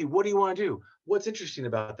I get with you? What do you want to do? What's interesting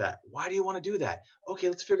about that? Why do you want to do that? Okay,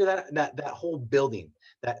 let's figure that whole building,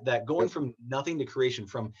 that going Yep. from nothing to creation,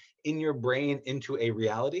 from in your brain into a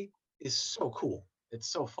reality is so cool. It's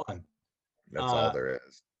so fun. That's all Uh, there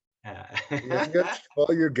is. yeah. You have to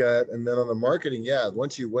follow your gut, and then on the marketing, yeah,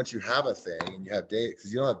 once you have a thing and you have data,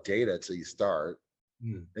 because you don't have data until you start,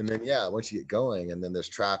 Hmm. and then yeah, once you get going, and then there's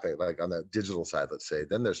traffic, like on the digital side, let's say,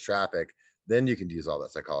 then there's traffic, then you can use all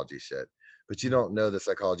that psychology shit. But you don't know the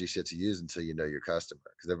psychology shit to use until you know your customer,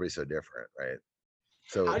 because everybody's so different, right?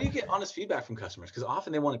 How So do you get honest feedback from customers? Because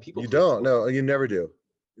often they want to people you please. don't know, you never do.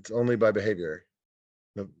 It's only by behavior.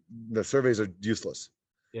 The surveys are useless.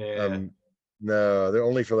 Yeah. No, they're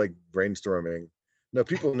only for like brainstorming. No,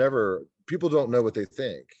 people don't know what they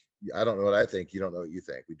think. I don't know what I think. You don't know what you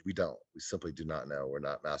think. We don't. We simply do not know. We're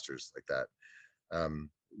not masters like that.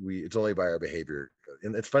 It's only by our behavior.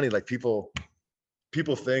 And it's funny, like people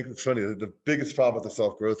think, it's funny, the biggest problem with the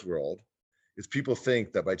self-growth world is people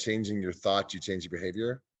think that by changing your thoughts, you change your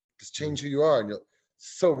behavior. Just change who you are. And you're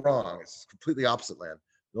so wrong. It's completely opposite land.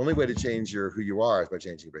 The only way to change who you are is by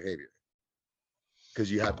changing your behavior. Because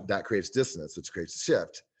that creates dissonance, which creates a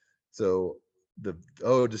shift. So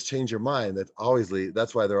just change your mind.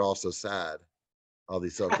 That's why they're all so sad. All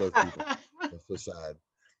these self-growth people are so sad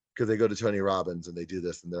because they go to Tony Robbins and they do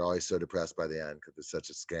this and they're always so depressed by the end because it's such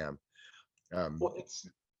a scam. Well,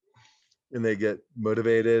 And they get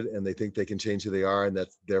motivated and they think they can change who they are and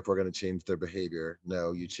that's therefore going to change their behavior.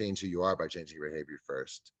 No, you change who you are by changing your behavior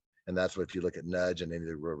first. And that's what, if you look at nudge and any of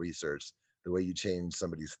the real research, the way you change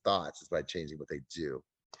somebody's thoughts is by changing what they do.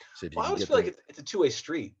 So if you I can always get feel them, like it's a two-way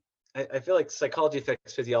street. I feel like psychology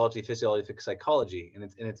affects physiology, physiology affects psychology, and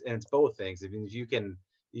it's both things. I mean, if you can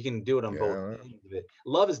do it on both yeah, ends of it.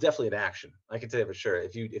 Love is definitely an action. I can tell you for sure.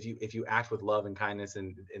 If you act with love and kindness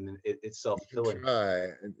and it's you can self-fulfilling. try.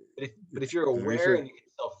 But if you're The aware research, and you can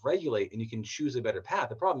self-regulate and you can choose a better path,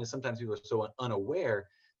 the problem is sometimes people are so unaware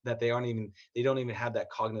that they don't even have that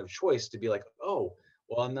cognitive choice to be like, oh,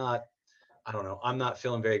 well, I don't know, I'm not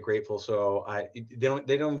feeling very grateful. So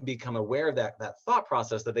they don't become aware of that thought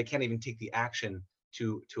process that they can't even take the action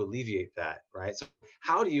to alleviate that, right? So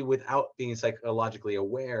how do you, without being psychologically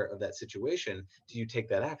aware of that situation, do you take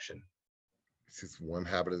that action? it's just one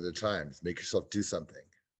habit at a time. Just make yourself do something,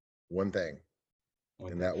 one thing.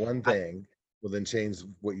 One And thing. that one thing will then change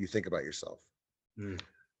what you think about yourself. Mm.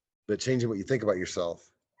 But changing what you think about yourself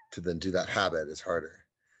to then do that habit is harder.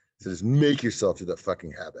 So just make yourself do that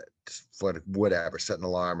fucking habit. Just whatever, set an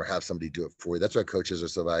alarm or have somebody do it for you. That's why coaches are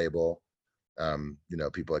so valuable.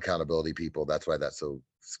 People, accountability people. That's why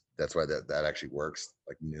that actually works.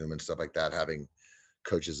 Like Noom and stuff like that. Having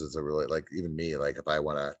coaches is a really, like, even me, like if I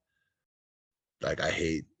want to, like,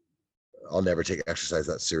 I'll never take exercise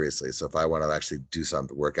that seriously. So if I want to actually do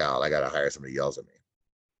something, work out, I got to hire somebody who yells at me.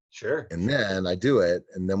 Sure. And then I do it.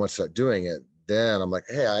 And then once I start doing it, then I'm like,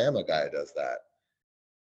 hey, I am a guy who does that.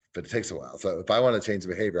 But it takes a while. So if I want to change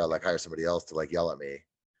the behavior, I'll like hire somebody else to like yell at me.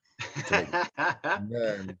 And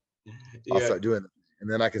then I'll Yeah. start doing it.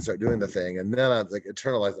 And then I can start doing the thing. And then I like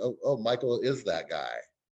internalize, oh, Michael is that guy.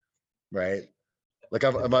 Right. Like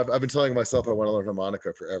I've been telling myself I want to learn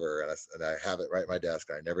harmonica forever. And I have it right at my desk.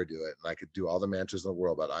 I never do it. And I could do all the mantras in the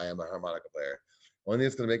world, but I am a harmonica player. Only thing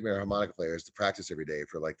that's going to make me a harmonica player is to practice every day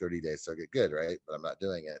for like 30 days. So I get good. Right. But I'm not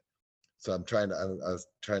doing it. So I was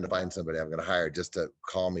trying to find somebody I'm going to hire just to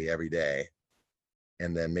call me every day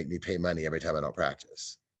and then make me pay money every time I don't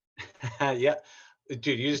practice. Yeah.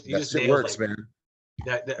 Dude, you That just shit nailed works, like man.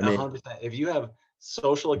 that I mean, 100%. If you have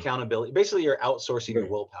social accountability, basically you're outsourcing your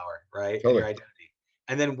willpower, right? And your totally. identity.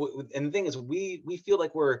 And then and the thing is, we feel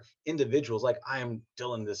like we're individuals. Like, I am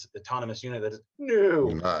Dylan, this autonomous unit that is You're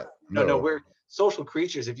no. not. No, No. we're social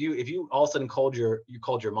creatures. If you all of a sudden called your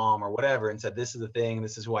mom or whatever and said, this is the thing,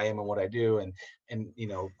 this is who I am and what I do, and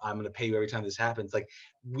I'm going to pay you every time this happens. Like,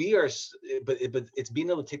 we are, but it's being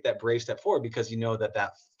able to take that brave step forward, because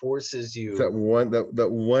that forces you. It's that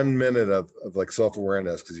 1 minute of like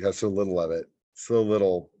self-awareness, because you have so little of it, so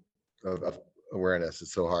little of awareness.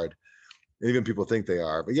 It's so hard. Even people think they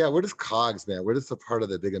are, but yeah, we're just cogs, man. We're just a part of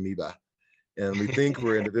the big amoeba. And we think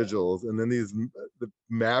we're individuals, and then the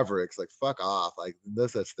mavericks, like, fuck off, like no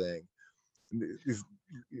such thing. These,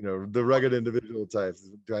 the rugged individual types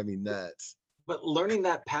drive me nuts. But learning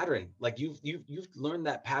that pattern, like you've learned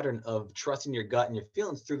that pattern of trusting your gut and your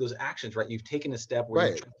feelings through those actions, right? You've taken a step where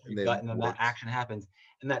you Right. trust And your they gut, and then that worked. action happens,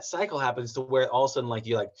 and that cycle happens to where all of a sudden, like,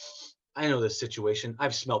 you're like, I know this situation.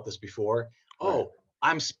 I've smelt this before. Oh, Right.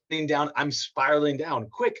 I'm spinning down. I'm spiraling down.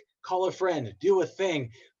 Quick, call a friend. Do a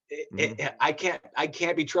thing. I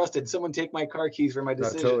can't be trusted. Someone take my car keys for my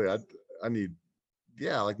Not decision. totally. I need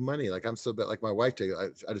yeah, like money. Like I'm so bad. Like my wife,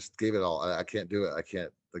 I just gave it all. I can't do it. I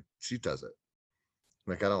can't. Like she does it.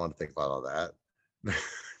 Like I don't want to think about all that.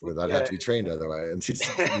 Because I'd have Yeah. to be trained otherwise. And she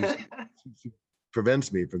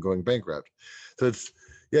prevents me from going bankrupt. So it's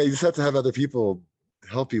yeah, you just have to have other people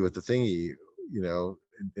help you with the thingy, you know,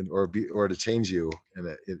 or to change you.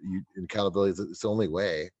 And accountability is it's the only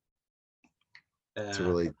way to Yeah.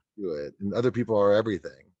 really do it. And other people are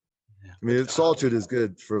everything. Yeah. I mean, solitude is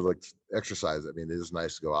good for like exercise. I mean, it is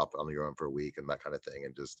nice to go out on your own for a week and that kind of thing,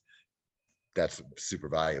 and just that's super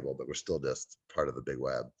valuable. But we're still just part of the big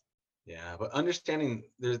web. Yeah, but understanding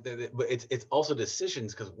but it's also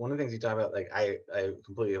decisions, because one of the things you talk about, like I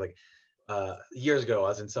completely like years ago I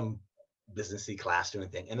was in some businessy class doing a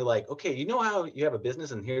thing, and they're like, okay, you know how you have a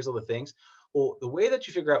business and here's all the things. Well, the way that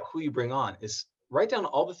you figure out who you bring on is write down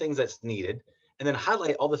all the things that's needed, and then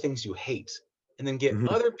highlight all the things you hate, and then get Hmm.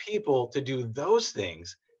 other people to do those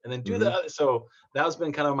things, and then do the Hmm. other. So that's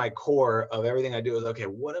been kind of my core of everything I do is, okay,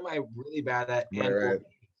 what am I really bad at Right, and or right.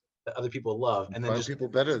 that other people love, and then Find just people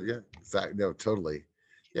better. Yeah, exactly. No, totally.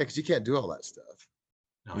 Yeah, because you can't do all that stuff.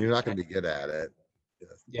 no, You're you not going can't. to be good at it.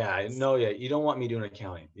 Yeah. Yeah, no, yeah, you don't want me doing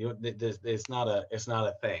accounting. It's not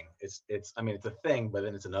a thing. I mean, it's a thing, but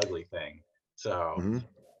then it's an ugly thing. So Hmm.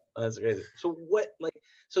 that's crazy. So what, like,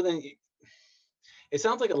 so then it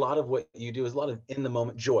sounds like a lot of what you do is a lot of in the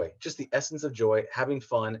moment joy, just the essence of joy, having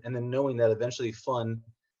fun, and then knowing that eventually fun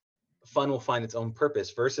will find its own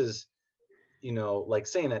purpose versus, like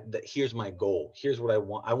saying that here's my goal, here's what I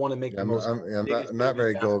want. I want to make Yeah, the most I'm not, biggest I'm not movie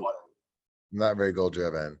in very goal, bathwater. not very goal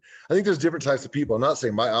driven. I think there's different types of people. I'm not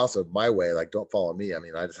saying my way. Like, don't follow me. I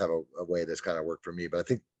mean, I just have a way that's kind of worked for me. But I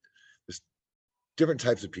think there's different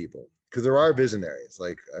types of people because there are visionaries.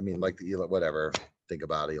 Like, I mean, like the Elon, whatever. Think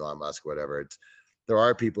about Elon Musk, whatever. There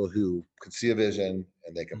are people who could see a vision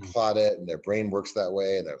and they can Mhm. plot it, and their brain works that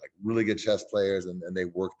way, and they're like really good chess players, and they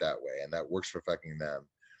work that way, and that works for fucking them.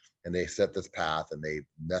 And they set this path, and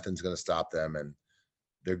nothing's going to stop them, and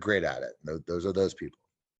they're great at it. Those are those people,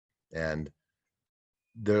 and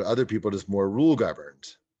there are other people just more rule governed.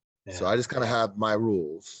 So Yeah, I just kind of have my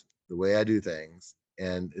rules, the way I do things,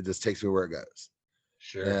 and it just takes me where it goes.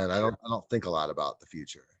 sure. And I don't think a lot about the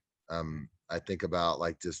future. I think about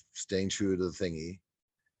like just staying true to the thingy,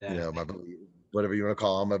 Yeah. my belief, whatever you want to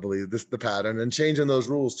call them, I believe this the pattern, and changing those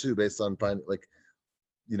rules too based on finding like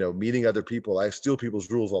meeting other people. I steal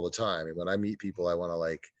people's rules all the time, and when I meet people, I want to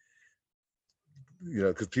like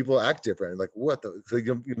because people act different. Like what the so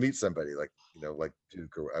you meet somebody like like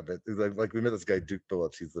Duke, or I bet like we met this guy Duke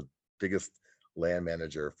Phillips. He's the biggest land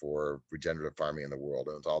manager for regenerative farming in the world,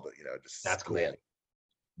 and it's all the just That's land. cool.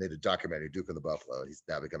 Made a documentary, Duke of the Buffalo, and he's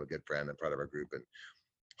now become a good friend and part of our group. And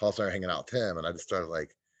Paul started hanging out with him, and I just started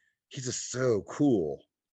like, he's just so cool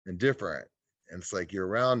and different. And it's like you're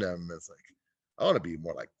around him, and it's like, I want to be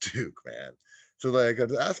more like Duke, man. So like I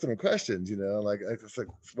was asking him questions, like it's like,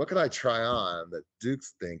 what can I try on that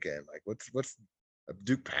Duke's thinking? Like what's a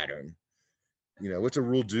Duke pattern? What's a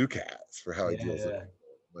rule Duke has for how he Yeah, deals with yeah.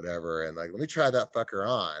 whatever? And like, let me try that fucker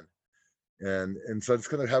on. And so it's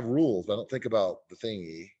gonna have rules. I don't think about the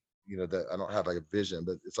thingy, that I don't have like a vision,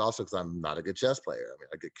 but it's also because I'm not a good chess player. I mean,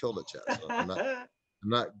 I get killed at chess. So I'm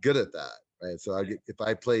not good at that. Right. So if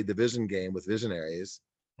I play division game with visionaries,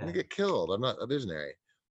 I'm Yeah. gonna get killed. I'm not a visionary,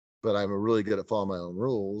 but I'm really good at following my own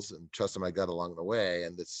rules and trusting my gut along the way.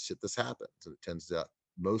 And this happens. And it tends to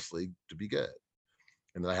mostly to be good.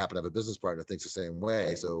 And then I happen to have a business partner that thinks the same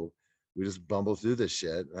way. So we just bumble through this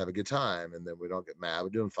shit and have a good time. And then we don't get mad. We're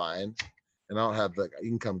doing fine. And I don't have like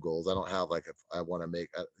income goals. I don't have like if I want to make,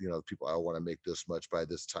 people, I want to make this much by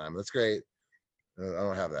this time. That's great. I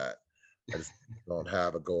don't have that. I just don't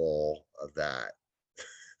have a goal of that.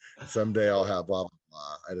 Someday I'll have blah, blah,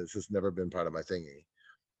 blah. And it's just never been part of my thingy.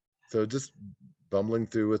 So just bumbling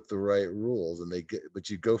through with the right rules and but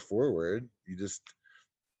you go forward.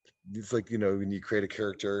 It's like, when you create a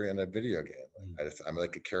character in a video game. Like I'm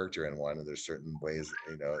like a character in one, and there's certain ways,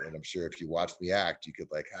 and I'm sure if you watch me act, you could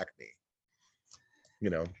like hack me, you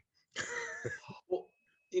know. Well,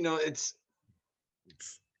 it's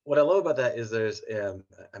It's what I love about that is there's,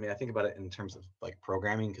 I mean, I think about it in terms of like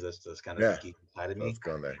programming because that's just kind of the yeah, geek side of so it's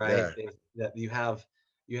me, going there. right? Yeah. Is that you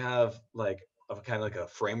have like a kind of like a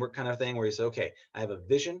framework kind of thing where you say, okay, I have a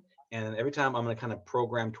vision, and every time I'm going to kind of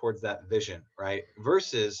program towards that vision, right?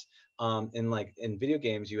 Versus in video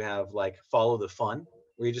games, you have like follow the fun,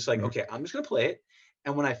 where you're just like, Mhm. okay, I'm just going to play it,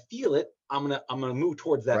 and when I feel it, I'm gonna move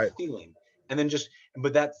towards that Right. feeling, and then just,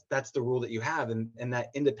 but that's the rule that you have, and that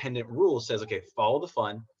independent rule says, okay, follow the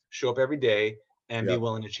fun, show up every day, and be Yep.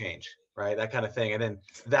 willing to change, right? That kind of thing. And then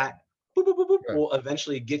that boop, boop, boop, boop, Right. will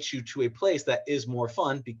eventually get you to a place that is more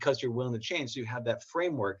fun because you're willing to change. So you have that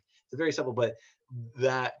framework. It's very simple, but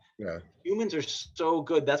that Yeah. humans are so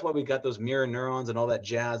good. That's why we got those mirror neurons and all that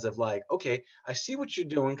jazz of like, okay, I see what you're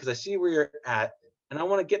doing because I see where you're at, and I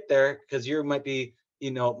want to get there because you might be,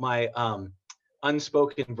 my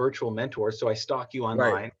unspoken virtual mentor. So I stalk you Right.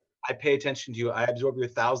 online. I pay attention to you. I absorb your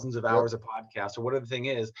thousands of Yep. hours of podcasts or whatever the thing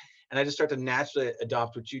is, and I just start to naturally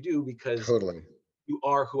adopt what you do because Totally. you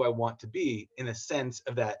are who I want to be in a sense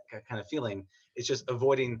of that kind of feeling. It's just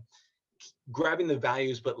avoiding grabbing the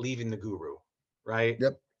values but leaving the guru, right?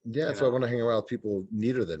 Yep. Yeah, You that's why I know. want to hang around with people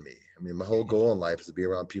neater than me. I mean, my whole goal in life is to be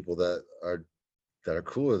around people that are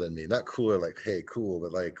cooler than me. Not cooler like, hey, cool,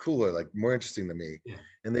 but like cooler, like more interesting than me. Yeah.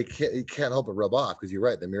 And you can't help but rub off because you're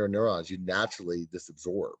right. The mirror neurons, you naturally just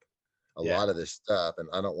absorb a Yeah. lot of this stuff. And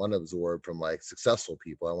I don't want to absorb from like successful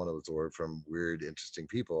people. I want to absorb from weird, interesting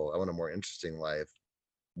people. I want a more interesting life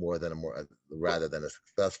more than rather than a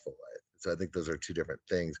successful life. So I think those are two different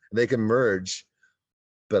things. They can merge,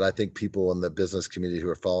 but I think people in the business community who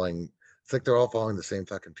are following, it's like they're all following the same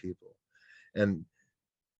fucking people. And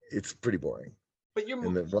it's pretty boring. But you're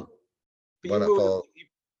And the but why you're not moving. follow?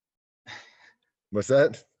 What's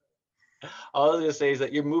that? All I was gonna say is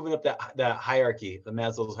that you're moving up that hierarchy, the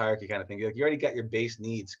Maslow's hierarchy kind of thing. Like you already got your base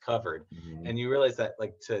needs covered, Mhm. and you realize that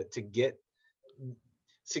like to get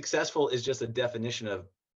successful is just a definition of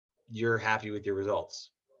you're happy with your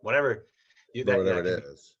results, whatever Whatever that it can be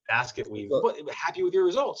is. basket weave. So- But happy with your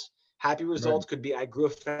results. Happy results Right. could be I grew a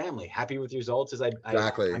family. Happy with results is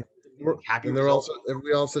Exactly. I'm happy And they're results. also,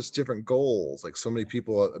 we all such different goals. Like so many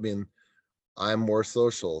people, I mean, I'm more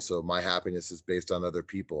social, so my happiness is based on other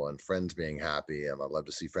people and friends being happy, and I love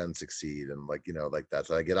to see friends succeed, and like like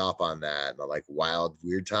that's I get off on that, and I like wild,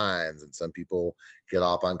 weird times. And some people get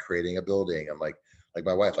off on creating a building, and like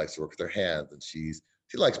my wife likes to work with her hands, and she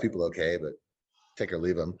likes people okay, but take or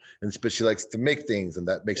leave them, but she likes to make things, and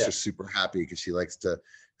that makes Yeah. her super happy because she likes to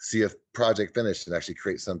see a project finished and actually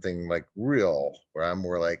create something like real. Where I'm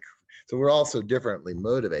more like, so we're all so differently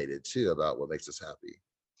motivated too about what makes us happy.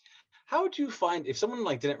 How would you find if someone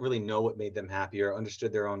like didn't really know what made them happy or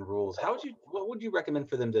understood their own rules? What would you recommend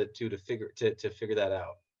for them to figure that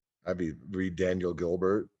out? I'd be read Daniel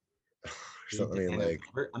Gilbert. Read I mean, Daniel like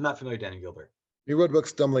Gilbert. I'm not familiar with Daniel Gilbert. he wrote a book,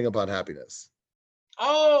 Stumbling Upon Happiness.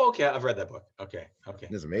 Oh, okay. I've read that book. Okay.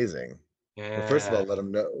 It's amazing. Yeah. Well, first of all, let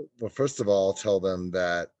them know. Well, first of all, tell them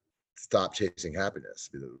that stop chasing happiness.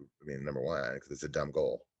 I mean, number one, because it's a dumb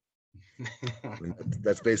goal. I mean,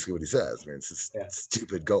 that's basically what he says. I mean, it's a Yeah.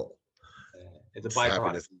 stupid goal. It's a byproduct.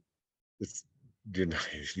 Happiness.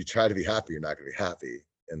 If you try to be happy, you're not going to be happy,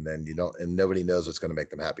 and then you don't, and nobody knows what's going to make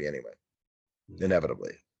them happy anyway,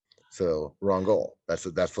 inevitably. So wrong goal. That's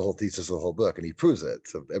the whole thesis of the whole book, and he proves it.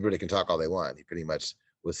 So everybody can talk all they want. He pretty much,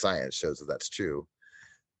 with science, shows that that's true.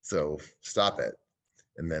 So stop it.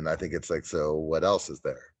 And then I think it's like, so what else is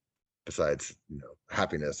there besides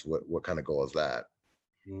happiness? What kind of goal is that?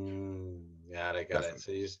 Yeah, I got it.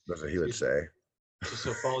 So That's what he would say.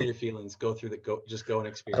 So follow your feelings. Just go and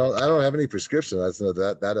experience. I don't have any prescription. I just know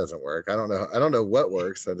that doesn't work. I don't know what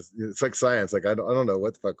works. It's like science. Like I don't know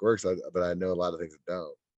what the fuck works, but I know a lot of things that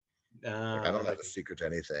don't. Like, I don't have a secret to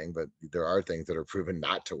anything, but there are things that are proven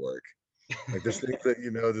not to work. Like there's things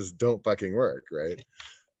that just don't fucking work, right?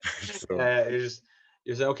 So,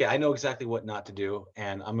 you're saying, okay, I know exactly what not to do,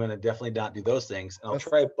 and I'm gonna definitely not do those things, and I'll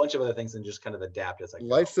try a bunch of other things and just kind of adapt as I go.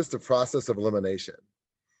 Life's just a process of elimination.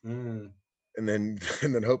 And then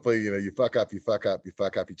hopefully, you fuck up, you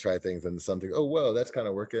try things, and something, oh, whoa, that's kind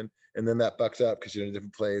of working. And then that fucks up because you're in a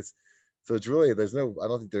different place. So it's really, I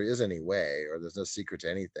don't think there is any way, or there's no secret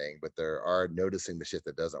to anything, but there are noticing the shit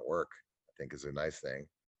that doesn't work, I think is a nice thing.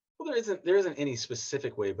 Well, there isn't any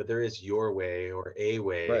specific way, but there is your way or a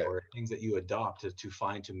way, right, or things that you adopt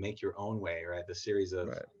to make your own way, right? The series of,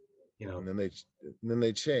 right. And then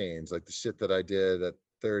they change. Like the shit that I did at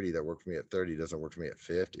 30 that worked for me at 30 doesn't work for me at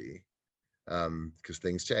 50. Because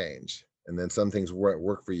things change, and then some things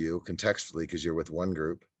work for you contextually because you're with one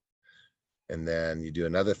group, and then you do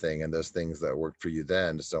another thing, and those things that worked for you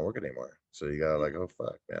then just don't work anymore. So you gotta like, oh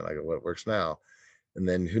fuck, man, like what works now? And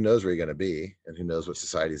then who knows where you're going to be, and who knows what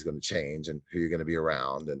society is going to change, and who you're going to be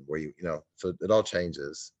around, and where so it all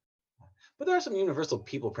changes. But there are some universal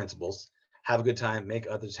people principles: have a good time, make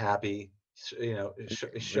others happy. You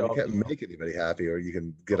can't make anybody happy, or you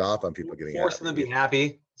can get off on people getting force happy. them to be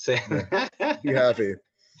happy. Say, be happy.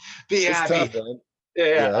 Be happy. Tough,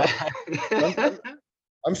 yeah.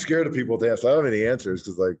 I'm scared of people with answers. I don't have any answers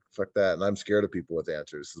because, like, fuck that. And I'm scared of people with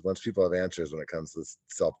answers. Because once people have answers when it comes to this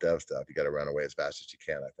self-dev stuff, you got to run away as fast as you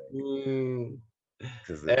can, I think.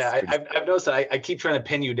 because Yeah, I've noticed that I keep trying to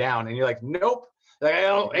pin you down, and you're like, nope. Like,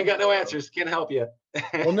 ain't got no answers. Can't help you.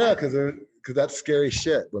 well, no, because that's scary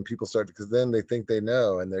shit when people start, because then they think they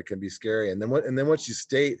know, and there can be scary. And then once you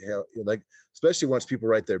state how, like, especially once people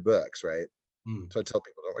write their books, right? So I tell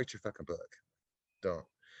people, don't write your fucking book. Don't.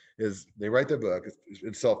 Is they write their book.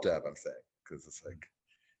 It's self-dev, I'm saying, because it's like,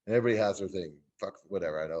 and everybody has their thing. Fuck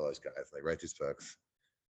whatever. I know those guys. They write these books,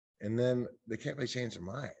 and then they can't really change their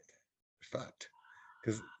mind. They're fucked,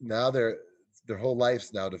 because now their whole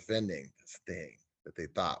life's now defending this thing that they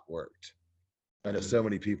thought worked. I know so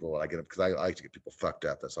many people, I get them, because I like to get people fucked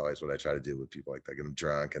up. That's always what I try to do with people. Like, I get them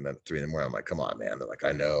drunk, and then at 3 in the morning, I'm like, come on, man. They're like,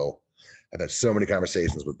 I know. I've had so many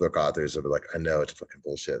conversations with book authors that are like, I know it's fucking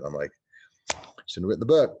bullshit. I'm like, shouldn't have written the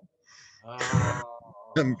book.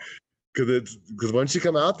 Because once you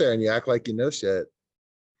come out there and you act like you know shit,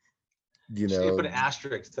 you So you know. put an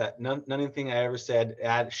asterisk that nothing I ever said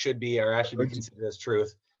should be or actually be considered as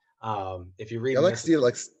truth. If you read, I like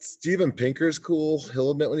Steven Pinker's cool.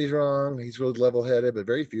 He'll admit when he's wrong. He's really level-headed, but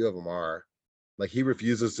very few of them are. Like, he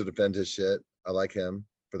refuses to defend his shit. I like him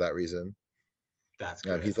for that reason. That's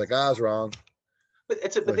good. He's like, I was wrong. But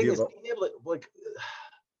the thing is,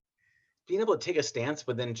 being able to take a stance,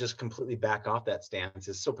 but then just completely back off that stance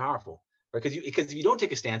is so powerful, right? Because if you don't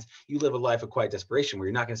take a stance, you live a life of quiet desperation where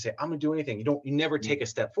you're not going to say, I'm going to do anything. You never take a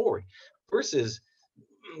step forward. Versus,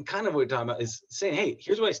 kind of what we're talking about is saying, hey,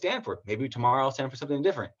 here's what I stand for. Maybe tomorrow I'll stand for something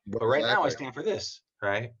different, but right now I stand for this,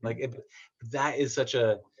 right? Like, that is such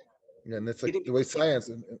a. Yeah, and it's like the way science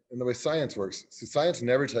and the way science works. So science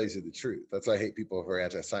never tells you the truth. That's why I hate people who are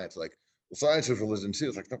anti-science. Like, well, science is religion too.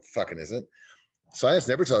 It's like, no, fucking isn't. Science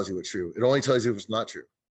never tells you what's true. It only tells you what's not true.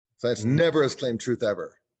 Science never has claimed truth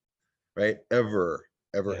ever, right? Ever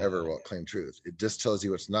will claim truth. It just tells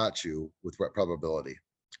you what's not true with what probability.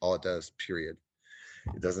 All it does, period.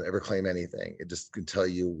 It doesn't ever claim anything. It just can tell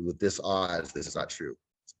you with this odds, this is not true.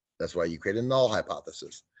 That's why you create a null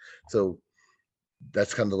hypothesis. So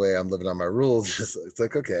that's kind of the way I'm living on my rules. It's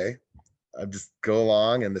like, okay, I just go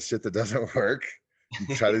along, and the shit that doesn't work,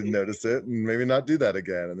 try to notice it and maybe not do that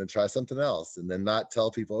again, and then try something else, and then not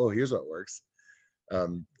tell people, oh, here's what works,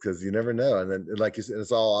 because you never know. And then, like you said,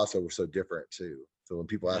 it's all also, we're so different too. So when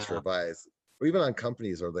people ask for advice, or even on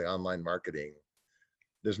companies or the online marketing,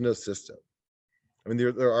 there's no system. I mean,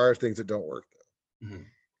 there are things that don't work though.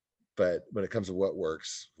 But when it comes to what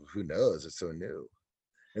works, who knows? It's so new.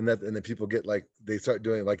 And then people get like, they start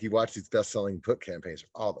doing, like, you watch these best-selling book campaigns,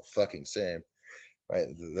 all the fucking same, right?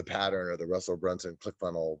 The pattern or the Russell Brunson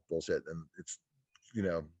ClickFunnels bullshit, and it's,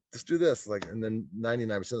 just do this, like, and then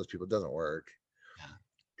 99% of those people, it doesn't work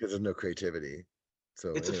because there's no creativity.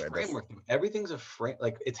 So it's anyway, a framework. Everything's a frame.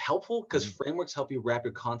 Like, it's helpful because frameworks help you wrap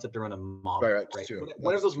your concept around a model, right?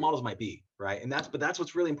 Whatever those models might be, right? And that's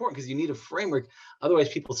what's really important, because you need a framework. Otherwise,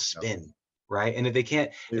 people spin, right? And if they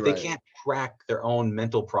can't track their own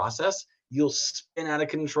mental process, you'll spin out of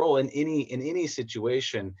control in any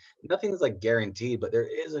situation. Nothing's like guaranteed, but there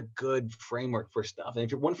is a good framework for stuff. And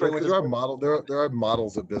if you're one framework, there are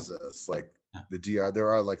models of business, like the DR. There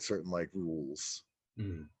are like certain like rules.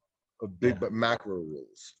 Big but macro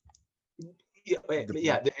rules.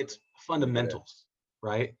 It's fundamentals,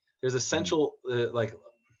 right? There's essential like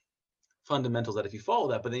fundamentals that if you follow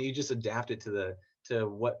that, but then you just adapt it to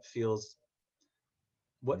what feels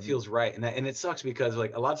right. And it sucks because,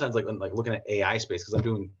 like, a lot of times, like looking at AI space, because I'm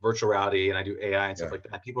doing virtual reality and I do AI and stuff like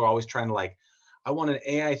that, people are always trying to, like, I want an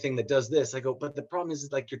AI thing that does this. I go, but the problem is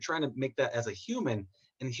like, you're trying to make that as a human,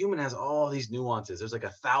 and the human has all these nuances. There's like a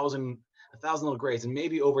thousand little grades, and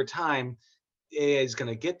maybe over time AI is going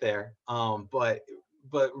to get there.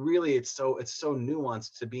 But really, it's so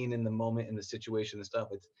nuanced to being in the moment, in the situation and stuff.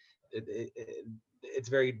 It's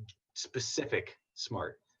very specific,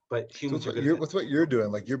 smart. But humans are good. With what you're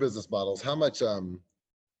doing, like your business models, how much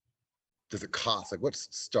does it cost? Like, what's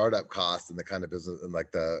startup cost in the kind of business, and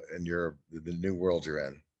like the new world you're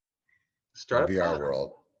in, startup VR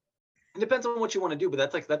world? It depends on what you want to do, but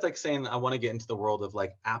that's like saying, I want to get into the world of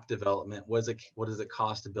like app development. What does it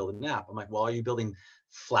cost to build an app? I'm like, well, are you building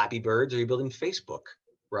Flappy Birds? Or are you building Facebook?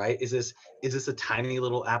 Right? Is this a tiny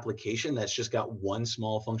little application that's just got one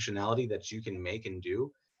small functionality that you can make and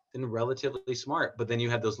do? Then relatively smart. But then you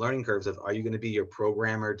have those learning curves of, are you going to be your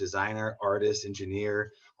programmer, designer, artist,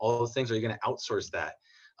 engineer, all those things? Are you going to outsource that?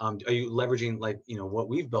 Are you leveraging, like, what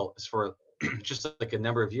we've built is for just like a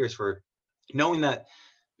number of years, for knowing that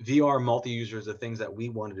VR multi-user is the things that we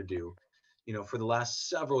wanted to do. For the last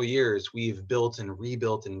several years, we've built and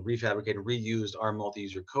rebuilt and refabricated and reused our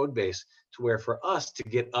multi-user code base to where for us to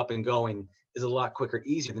get up and going is a lot quicker,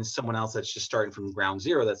 easier than someone else that's just starting from ground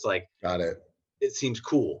zero. That's like, got it. it seems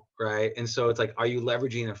cool, right? And so it's like, are you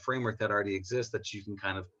leveraging a framework that already exists that you can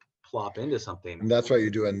kind of plop into something? And that's what you're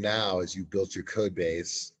doing now is you built your code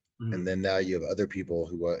base, and Mhm. then now you have other people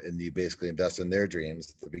who and you basically invest in their dreams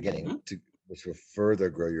at the beginning Mhm. to which will further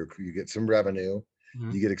grow you get some revenue,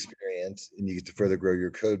 Mhm. you get experience, and you get to further grow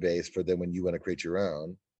your code base for then when you want to create your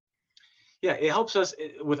own. Yeah, it helps us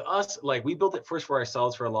with us. Like we built it first for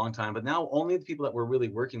ourselves for a long time, but now only the people that we're really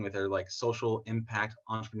working with are like social impact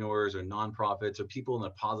entrepreneurs or nonprofits or people in the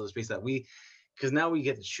positive space that because now we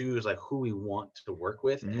get to choose like who we want to work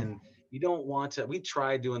with, Mhm. and you don't want to. We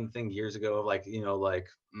tried doing the thing years ago of like like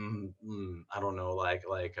I don't know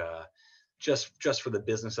just for the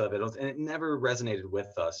business of it, and it never resonated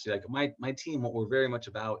with us. Like my team, what we're very much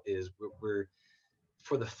about is we're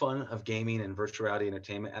for the fun of gaming and virtual reality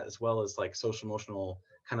entertainment, as well as like social emotional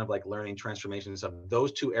kind of like learning transformation stuff.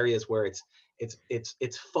 Those two areas where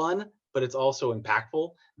it's fun, but it's also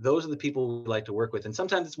impactful. Those are the people we like to work with. And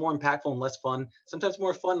sometimes it's more impactful and less fun. Sometimes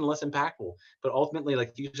more fun and less impactful. But ultimately,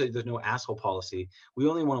 like usually there's no asshole policy. We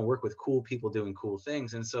only want to work with cool people doing cool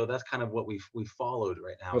things. And so that's kind of what we followed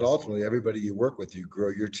right now. But ultimately, everybody you work with, you grow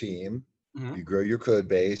your team, Mhm. you grow your code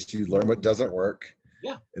base, you learn what doesn't work,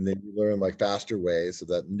 Yeah. and then you learn like faster ways so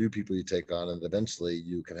that new people you take on, and eventually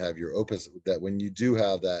you can have your opus. That when you do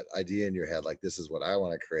have that idea in your head, like this is what I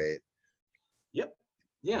want to create. Yep.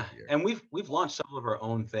 Yeah, and we've launched some of our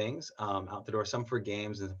own things out the door, some for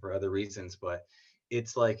games and for other reasons. But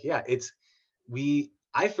it's like, yeah, it's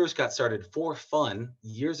I first got started for fun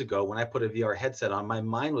years ago when I put a VR headset on. My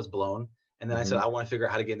mind was blown, and then I said Mhm. I want to figure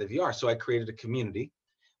out how to get into VR. So I created a community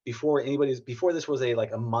before this was a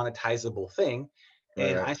monetizable thing,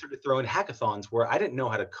 and Right. I started throwing hackathons where I didn't know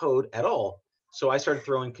how to code at all. So I started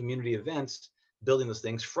throwing community events, building those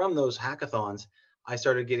things from those hackathons. I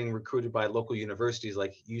started getting recruited by local universities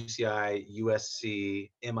like UCI,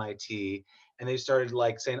 USC, MIT, and they started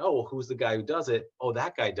like saying, "Oh, well, who's the guy who does it? Oh,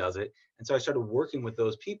 that guy does it." And so I started working with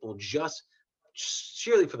those people just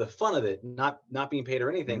sheerly for the fun of it, not being paid or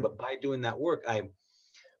anything, Mhm. but by doing that work,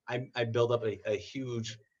 I build up a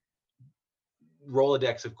huge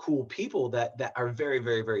Rolodex of cool people that are very,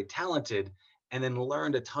 very, very talented, and then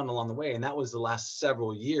learned a ton along the way. And that was the last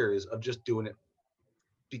several years of just doing it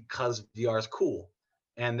because VR is cool.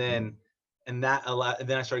 And Mhm. then and that allowed and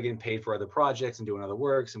then I started getting paid for other projects and doing other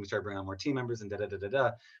works, and we started bringing on more team members and da da da da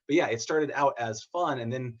da. But yeah, it started out as fun,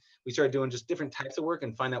 and then we started doing just different types of work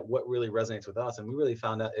and find out what really resonates with us. And we really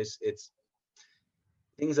found out it's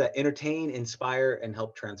things that entertain, inspire, and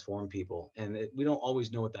help transform people. And we don't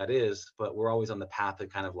always know what that is, but we're always on the path to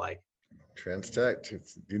kind of like, Transtech.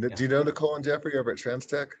 yeah. Do you know Nicole and Jeffrey over at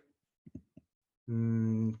Transtech?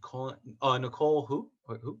 Nicole, who?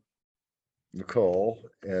 Who? Nicole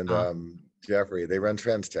and Uh, Jeffrey, they run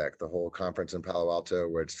Transtech, the whole conference in Palo Alto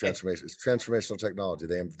where okay. it's transformational technology.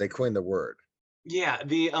 They coined the word. Yeah,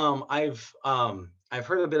 I've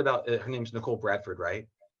heard a bit about her name's Nicole Bradford, right?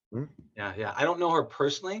 Mhm. Yeah, yeah. I don't know her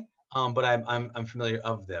personally, but I'm familiar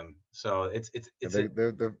of them. So And it's a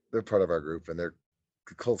they're part of our group, and they're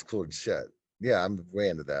cool as shit. Yeah, I'm way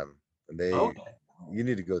into them, and okay. you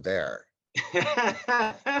need to go there.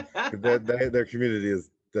 Their community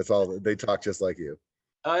is that's all they talk just like you.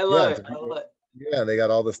 I Yeah, love and it. I love yeah, and they got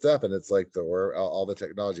all the stuff, and it's like all the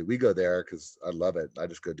technology. We go there because I love it. I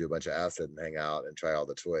just go do a bunch of acid and hang out and try all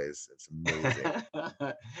the toys. It's amazing.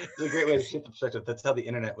 it. It's a great way to shift the perspective. That's how the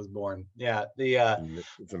internet was born. Yeah.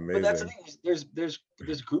 It's But that's the amazing. thing.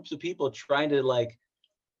 There's groups of people trying to like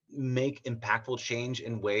make impactful change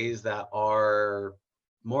in ways that are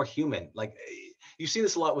more human. Like you see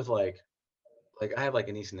this a lot with like I have like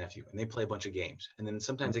a niece and nephew, and they play a bunch of games, and then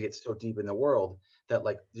sometimes they get so deep in the world that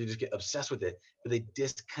like they just get obsessed with it, but they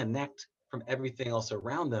disconnect from everything else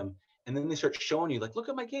around them, and then they start showing you like, look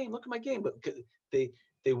at my game, look at my game, but they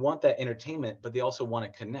they want that entertainment, but they also want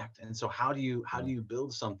to connect. And so how do you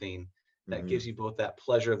build something that Mm-hmm. gives you both that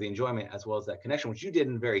pleasure of the enjoyment as well as that connection, which you did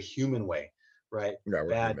in a very human way, right? Yeah, we're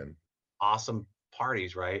Bad human. awesome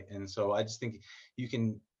parties, right? And so I just think you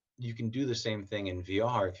can you can do the same thing in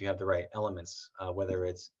VR if you have the right elements, whether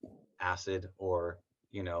it's acid or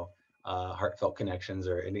you know heartfelt connections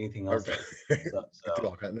or anything else that comes up. Could do So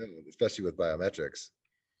all kind of, especially with biometrics.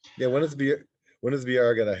 Yeah, when is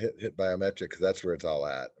VR gonna hit biometric? Because that's where it's all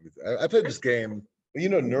at. I played this there's game. You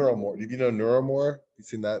know Neuromore. Did you know Neuromore? You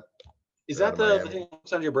seen that? is They're out that of the Miami. thing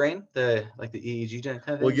that's on your brain, the like the EEG kind of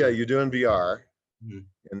Well, things yeah, or you're doing VR Mhm.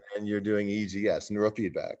 and then you're doing EEG,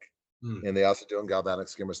 neurofeedback. Mhm. And they also doing galvanic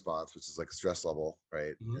skin response, which is like stress level,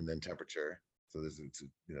 right? Mhm. And then temperature. So there's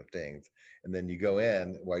things. And then you go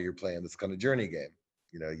in while you're playing this kind of journey game.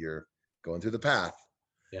 You're going through the path.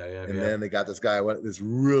 And then they got this guy, this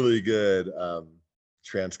really good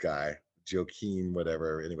trance guy, Joaquin,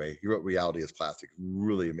 whatever. Anyway, he wrote Reality is Plastic.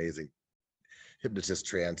 Really amazing hypnotist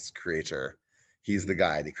trance creator. He's the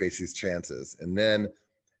guy, and he creates these trances. And then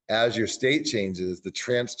as your state changes, the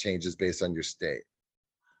trance changes based on your state,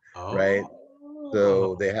 right?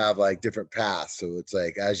 So they have like different paths. So it's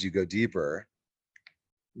like as you go deeper,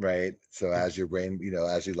 right? So as your brain,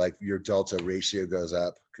 as you like your delta ratio goes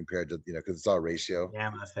up compared to, because it's all ratio.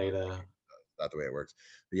 Gamma, theta. Not the way it works.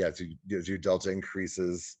 But yeah, so as your delta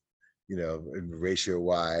increases, in ratio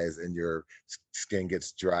wise, and your skin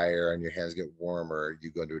gets drier and your hands get warmer,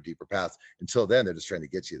 you go into a deeper path. Until then, they're just trying to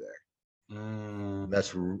get you there. And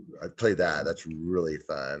I played that. That's really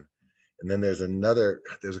fun. And then there's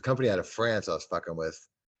a company out of France I was fucking with.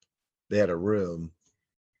 They had a room,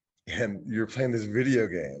 and you're playing this video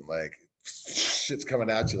game, like shit's coming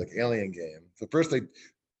at you like alien game. So first the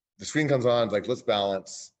screen comes on, like let's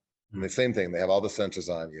balance, and the same thing. They have all the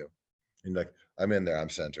sensors on you, and like I'm in there, I'm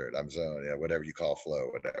centered, I'm zoned, whatever you call flow,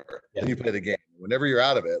 whatever. Then you play the game. Whenever you're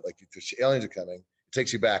out of it, like the aliens are coming, it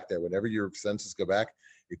takes you back there. Whenever your senses go back,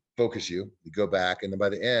 it focus you go back, and then by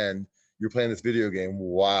the end, you're playing this video game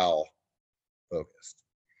while focused.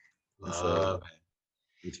 So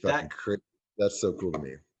it's fucking crazy. That's so cool to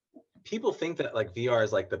me. People think that like VR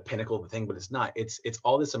is like the pinnacle of the thing, but it's not. It's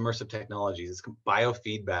all this immersive technologies. It's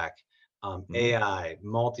biofeedback, AI,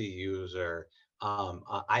 multi-user,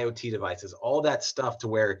 IoT devices, all that stuff, to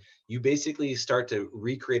where you basically start to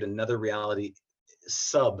recreate another reality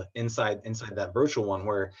sub inside that virtual one,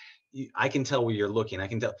 where I can tell where you're looking. I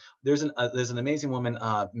can tell. There's an amazing woman,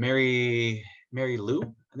 Mary Lou,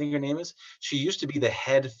 I think her name is. She used to be the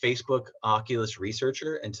head Facebook Oculus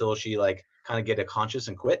researcher until she like kind of get a conscious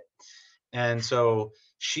and quit. And so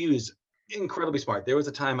she was incredibly smart. There was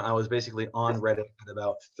a time I was basically on Reddit at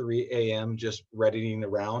about 3 a.m. just redditing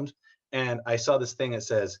around, and I saw this thing that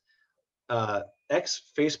says, ex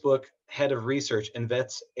Facebook head of research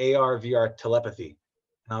invents AR VR telepathy.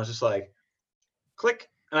 And I was just like, click,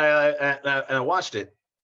 and I watched it.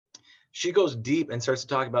 She goes deep and starts to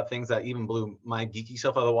talk about things that even blew my geeky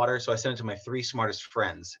self out of the water. So I sent it to my 3 smartest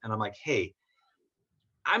friends, and I'm like, hey,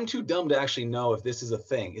 I'm too dumb to actually know if this is a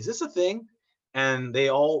thing. Is this a thing? And they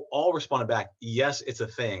all responded back, yes, it's a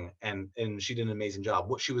thing. And she did an amazing job.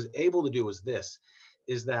 What she was able to do was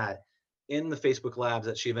is that in the Facebook labs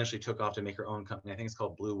that she eventually took off to make her own company, I think it's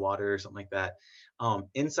called Blue Water or something like that.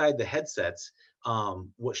 Inside the headsets,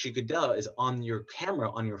 what she could do is on your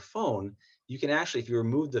camera, on your phone, you can actually, if you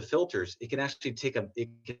remove the filters, it can actually take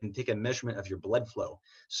a measurement of your blood flow.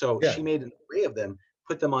 So she made an array of them,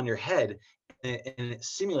 put them on your head, and it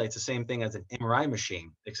simulates the same thing as an MRI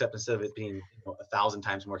machine, except instead of it being 1,000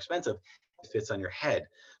 times more expensive, it fits on your head.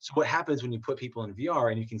 So what happens when you put people in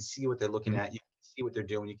VR and you can see what they're looking at, you can see what they're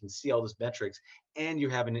doing, you can see all those metrics, and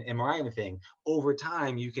you're having an MRI thing. Over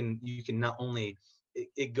time, you can not only,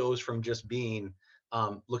 it goes from just being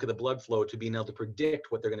look at the blood flow to being able to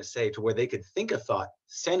predict what they're going to say, to where they could think a thought,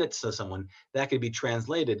 send it to someone, that could be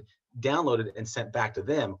translated, downloaded, and sent back to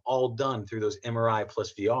them, all done through those MRI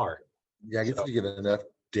plus VR. Yeah, I guess if you get enough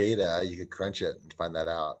data, you could crunch it and find that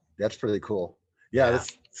out. That's pretty cool. Yeah,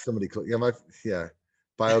 that's somebody cool. Yeah,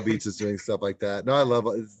 BioBeats is doing stuff like that. No, I love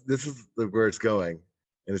it. This is where it's going,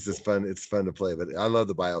 and it's just fun. It's fun to play, but I love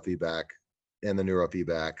the biofeedback and the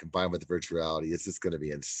neurofeedback combined with the virtual reality. It's just going to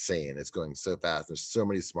be insane. It's going so fast. There's so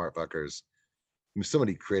many smart fuckers. There's so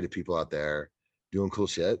many creative people out there doing cool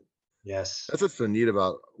shit. Yes, that's what's so neat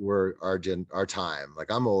about where our time.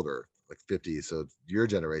 Like I'm older, like 50, so your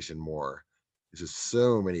generation more. It's just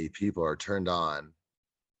so many people are turned on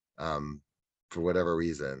for whatever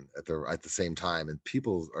reason at the same time, and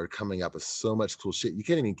people are coming up with so much cool shit. You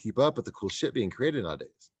can't even keep up with the cool shit being created nowadays,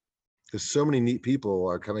 because so many neat people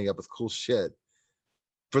are coming up with cool shit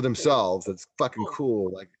for themselves. That's fucking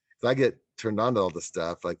cool. Like I get turned on to all this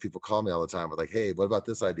stuff. Like people call me all the time with like, hey, what about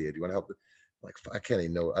this idea? Do you want to help? Like I can't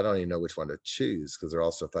even know. I don't even know which one to choose because they're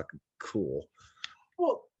all so fucking cool.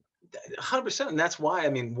 Well, 100%. And that's why, I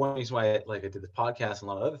mean, one reason why I did the podcast and a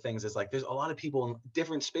lot of other things is like, there's a lot of people in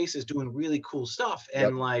different spaces doing really cool stuff.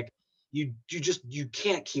 And like, you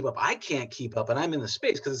can't keep up. I can't keep up. And I'm in the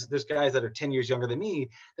space because there's guys that are 10 years younger than me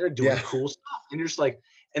that are doing cool stuff. And you're just like,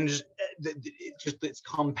 and it's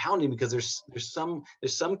compounding because there's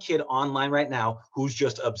some kid online right now who's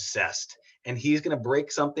just obsessed, and he's going to break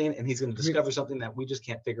something and he's going to discover something that we just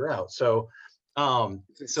can't figure out. So,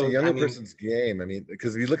 it's a younger person's game. I mean,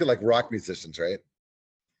 because if you look at like rock musicians, right?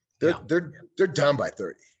 They're done by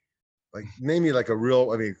 30. Like name me like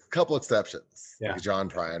a couple exceptions, like John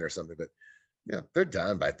Prine or something, but Yeah, they're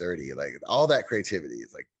done by 30. Like all that creativity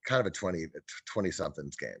is like kind of a 20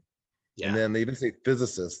 somethings game. And Yeah. then they even say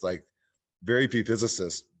physicists, like very few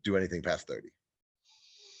physicists do anything past 30.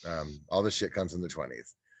 All this shit comes in the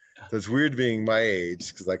 20s. So it's weird being my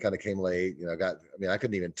age because I kind of came late. I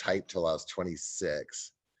couldn't even type till I was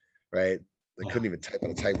 26, right? I couldn't even type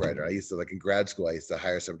on a typewriter. I used to, like in grad school, I used to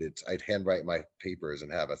hire somebody. I'd handwrite my papers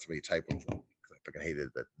and have somebody type them for me because I fucking hated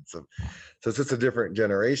it. So it's just a different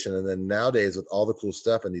generation. And then nowadays, with all the cool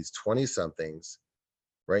stuff, and these 20 somethings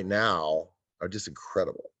right now are just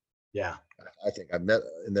incredible. Yeah. I think I've met,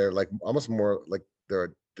 and they're like almost more like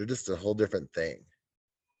they're just a whole different thing.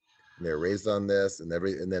 And they're raised on this, and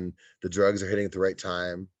then the drugs are hitting at the right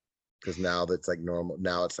time because now that's like normal.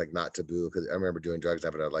 Now it's like not taboo. Because I remember doing drugs,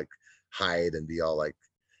 having to like hide and be all like,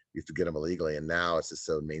 used to get them illegally, and now it's just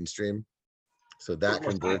so mainstream. So that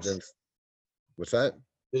convergence. What's that?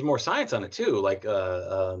 There's more science on it too, like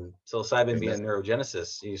psilocybin being a Goodness.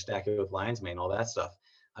 neurogenesis. You stack it with lion's mane, all that stuff.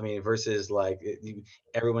 I mean, versus like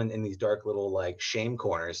everyone in these dark little like shame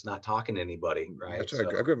corners, not talking to anybody, right? That's right.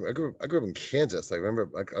 I grew up in Kansas. I remember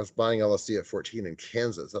like I was buying LSD at 14 in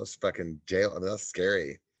Kansas. That was fucking jail. I mean, that's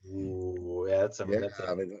scary. Ooh, yeah, that's I mean,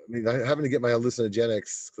 having to get my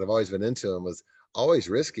hallucinogenics because I've always been into them was always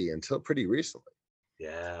risky until pretty recently.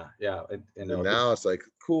 yeah. And now it's like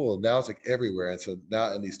cool. Now it's like everywhere. And so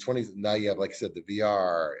now in these 20s, now you have, like I said, the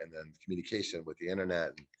VR and then communication with the internet.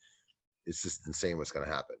 And it's just insane what's going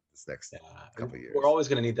to happen this next couple of years. We're always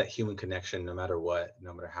going to need that human connection, no matter what,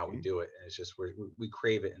 no matter how we do it. And it's just we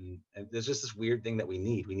crave it, and there's just this weird thing that we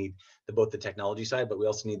need. We need both the technology side, but we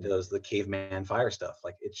also need the caveman fire stuff.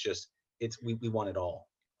 Like we want it all.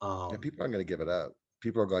 People aren't going to give it up.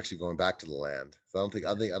 People are actually going back to the land. So I don't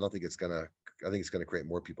think it's gonna. I think it's going to create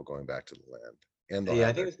more people going back to the land, and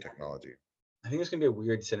I think technology. I think there's going to be a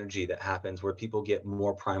weird synergy that happens where people get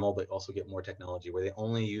more primal, but also get more technology, where they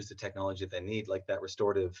only use the technology that they need, like that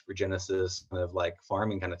restorative regenesis kind of like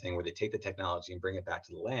farming kind of thing, where they take the technology and bring it back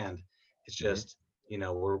to the land. It's just,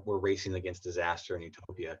 we're racing against disaster and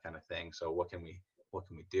utopia kind of thing. So what can we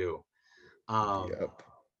do? Yep.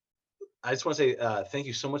 I just want to say thank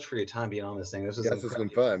you so much for your time being on this thing. This has been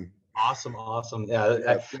fun. Awesome.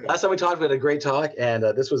 Yeah. Last time we talked, we had a great talk, and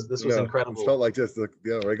this was incredible. It felt like just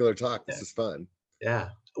regular talk. This is fun. Yeah.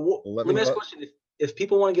 Well, let me ask a question. If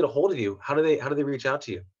people want to get a hold of you, how do they reach out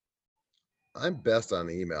to you? I'm best on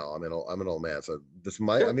email. I'm an old man, so this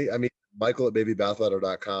might. I mean, Michael at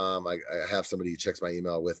babybathwater.com. I have somebody who checks my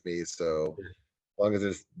email with me, so as long as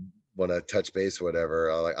there's want to touch base or whatever,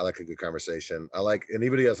 I like a good conversation. I like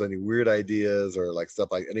anybody has any weird ideas or like stuff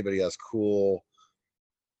like anybody has cool.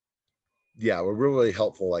 Yeah, we're really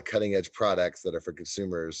helpful, like cutting edge products that are for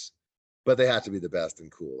consumers, but they have to be the best and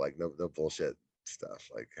cool, like no bullshit stuff.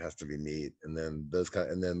 Like it has to be neat. And then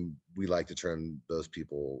and then we like to turn those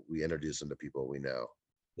people, we introduce them to people we know.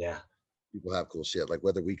 Yeah. People have cool shit, like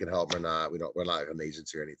whether we can help them or not. We're not an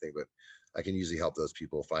agency or anything, but I can usually help those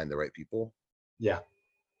people find the right people. Yeah.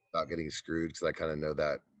 Without getting screwed, because I kind of know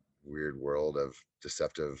that weird world of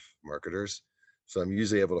deceptive marketers. So I'm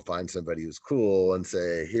usually able to find somebody who's cool and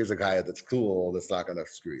say, here's a guy that's cool that's not going to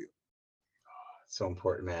screw you. So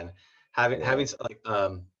important, man. Having like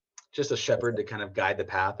just a shepherd to kind of guide the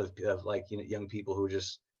path of like young people who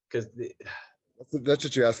just because that's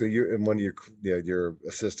what you're asking. And when your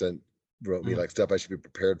assistant wrote me like stuff I should be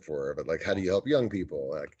prepared for, but like how do you help young people?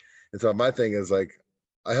 Like, and so my thing is like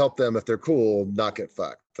I help them if they're cool, not get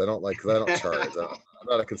fucked. I don't charge. I'm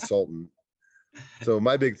not a consultant. So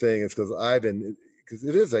my big thing is because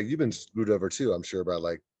it is like you've been screwed over too, I'm sure, by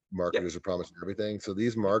like marketers who promise everything. So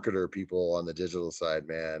these marketer people on the digital side,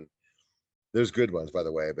 man, there's good ones, by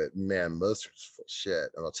the way, but man, most are full shit.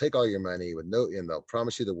 And they'll take all your money and they'll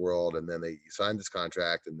promise you the world, and then you sign this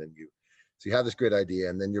contract, and then you have this great idea,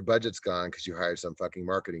 and then your budget's gone because you hired some fucking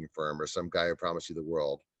marketing firm or some guy who promised you the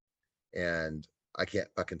world. And I can't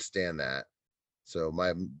fucking stand that. So one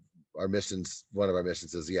of our missions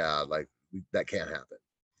is that can't happen.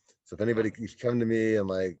 So if anybody can come to me and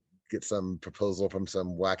like get some proposal from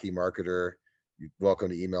some wacky marketer, you're welcome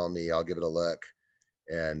to email me. I'll give it a look.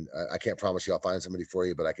 And I can't promise you I'll find somebody for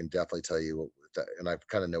you, but I can definitely tell you, and I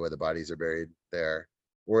kind of know where the bodies are buried there.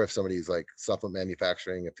 Or if somebody's like supplement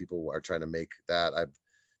manufacturing, if people are trying to make that, I've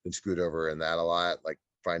been screwed over in that a lot. Like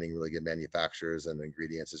finding really good manufacturers and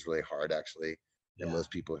ingredients is really hard actually. Yeah. And most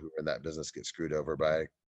people who are in that business get screwed over by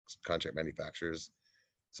contract manufacturers.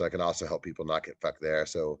 So I can also help people not get fucked there.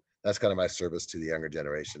 So that's kind of my service to the younger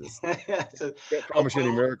generation. I can't promise you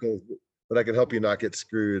any miracles, but I can help you not get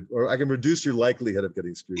screwed, or I can reduce your likelihood of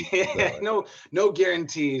getting screwed. No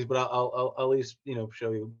guarantees, but I'll at least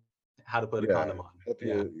show you how to put a Yeah. condom on.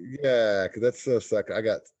 Yeah. Yeah, because that's so suck. I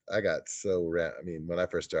got so I mean, when I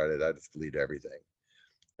first started, I just believed everything.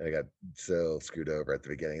 And I got so screwed over at the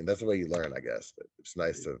beginning. And that's the way you learn, I guess. But it's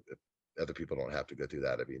nice to if other people don't have to go through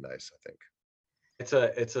that. It'd be nice, I think.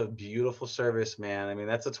 It's a beautiful service, man. I mean,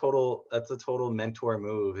 that's a total mentor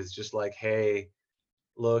move. It's just like, hey,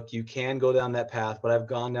 look, you can go down that path, but I've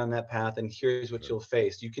gone down that path, and here's what Sure. you'll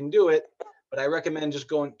face. You can do it, but I recommend just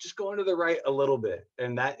going to the right a little bit.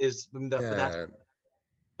 And that is, Yeah.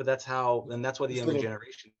 but that's how, and that's why the Just younger little,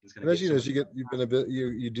 generation is going and to as get you so know, much. as you've been a bit,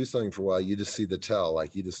 you do something for a while, you just see the tell.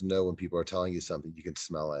 Like you just know when people are telling you something, you can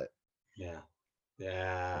smell it. Yeah,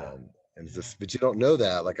 yeah, And it's yeah. just, but you don't know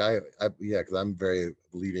that. Like yeah, because I'm a very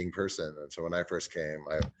believing person. And so when I first came,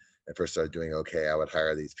 I first started doing okay. I would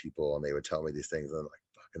hire these people and they would tell me these things. And I'm like,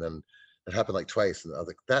 fuck. And then it happened like twice. And I was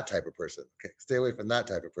like, that type of person. Okay, stay away from that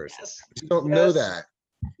type of person. Yes, But you don't know yes, that.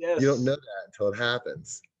 You don't yes. know that until it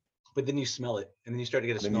happens. But then you smell it, and then you start to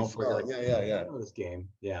get a And then you smell for it. smell You're it. like, Yeah, hey, I yeah, know this game.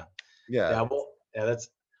 Yeah, yeah, yeah. Well, yeah. That's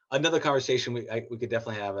another conversation we could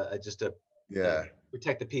definitely have. Just to yeah.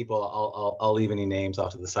 protect the people. I'll leave any names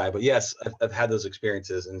off to the side. But yes, I've had those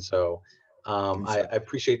experiences, and so I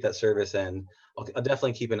appreciate that service, and I'll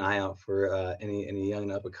definitely keep an eye out for any young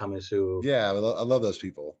up and comers who. Yeah, I love those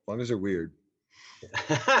people. As long as they're weird.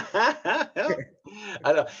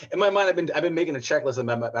 I know. In my mind, I've been making a checklist in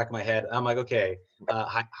the back of my head. I'm like, okay,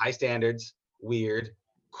 high standards, weird,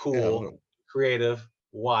 cool, Yeah, creative,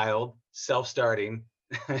 wild, self-starting.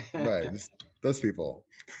 right. Those people.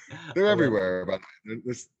 They're I love it. everywhere. But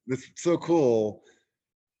it's so cool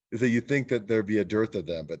is that you think that there'd be a dearth of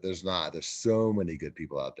them, but there's not. There's so many good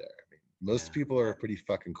people out there. I mean, most Yeah. people are pretty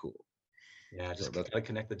fucking cool. Yeah, just that's- gotta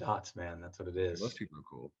connect the dots, man. That's what it is. Most people are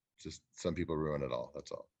cool. Just some people ruin it all.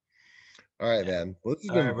 That's all. All right, Yeah. man. Well, this has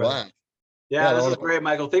All been right, a brother. blast. Yeah, Yeah, I this is wanna- great,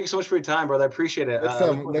 Michael. Thank you so much for your time, brother. I appreciate it.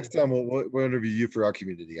 Next time we'll interview you for our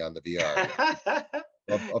community on the VR.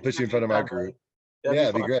 I'll put you in front of my group. Yeah,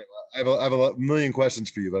 it'd be great. I have a million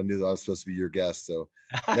questions for you, but I knew that I was supposed to be your guest. So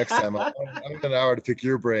next time I'm an hour to pick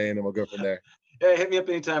your brain and we'll go from there. Yeah, hit me up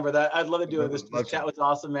anytime, brother. I'd love to do it. Love This chat was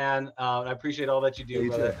awesome, man. I appreciate all that you do, Yeah, you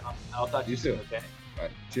brother. too. I'll talk to you You soon, too. okay? All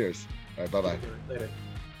right. Cheers. All right. Bye-bye. Later.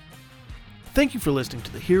 Thank you for listening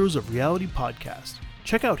to the Heroes of Reality podcast.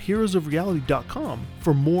 Check out heroesofreality.com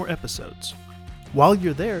for more episodes. While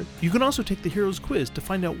you're there, you can also take the Heroes quiz to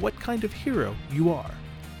find out what kind of hero you are.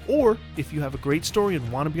 Or, if you have a great story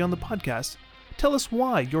and want to be on the podcast, tell us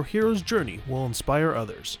why your hero's journey will inspire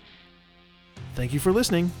others. Thank you for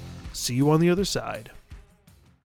listening. See you on the other side.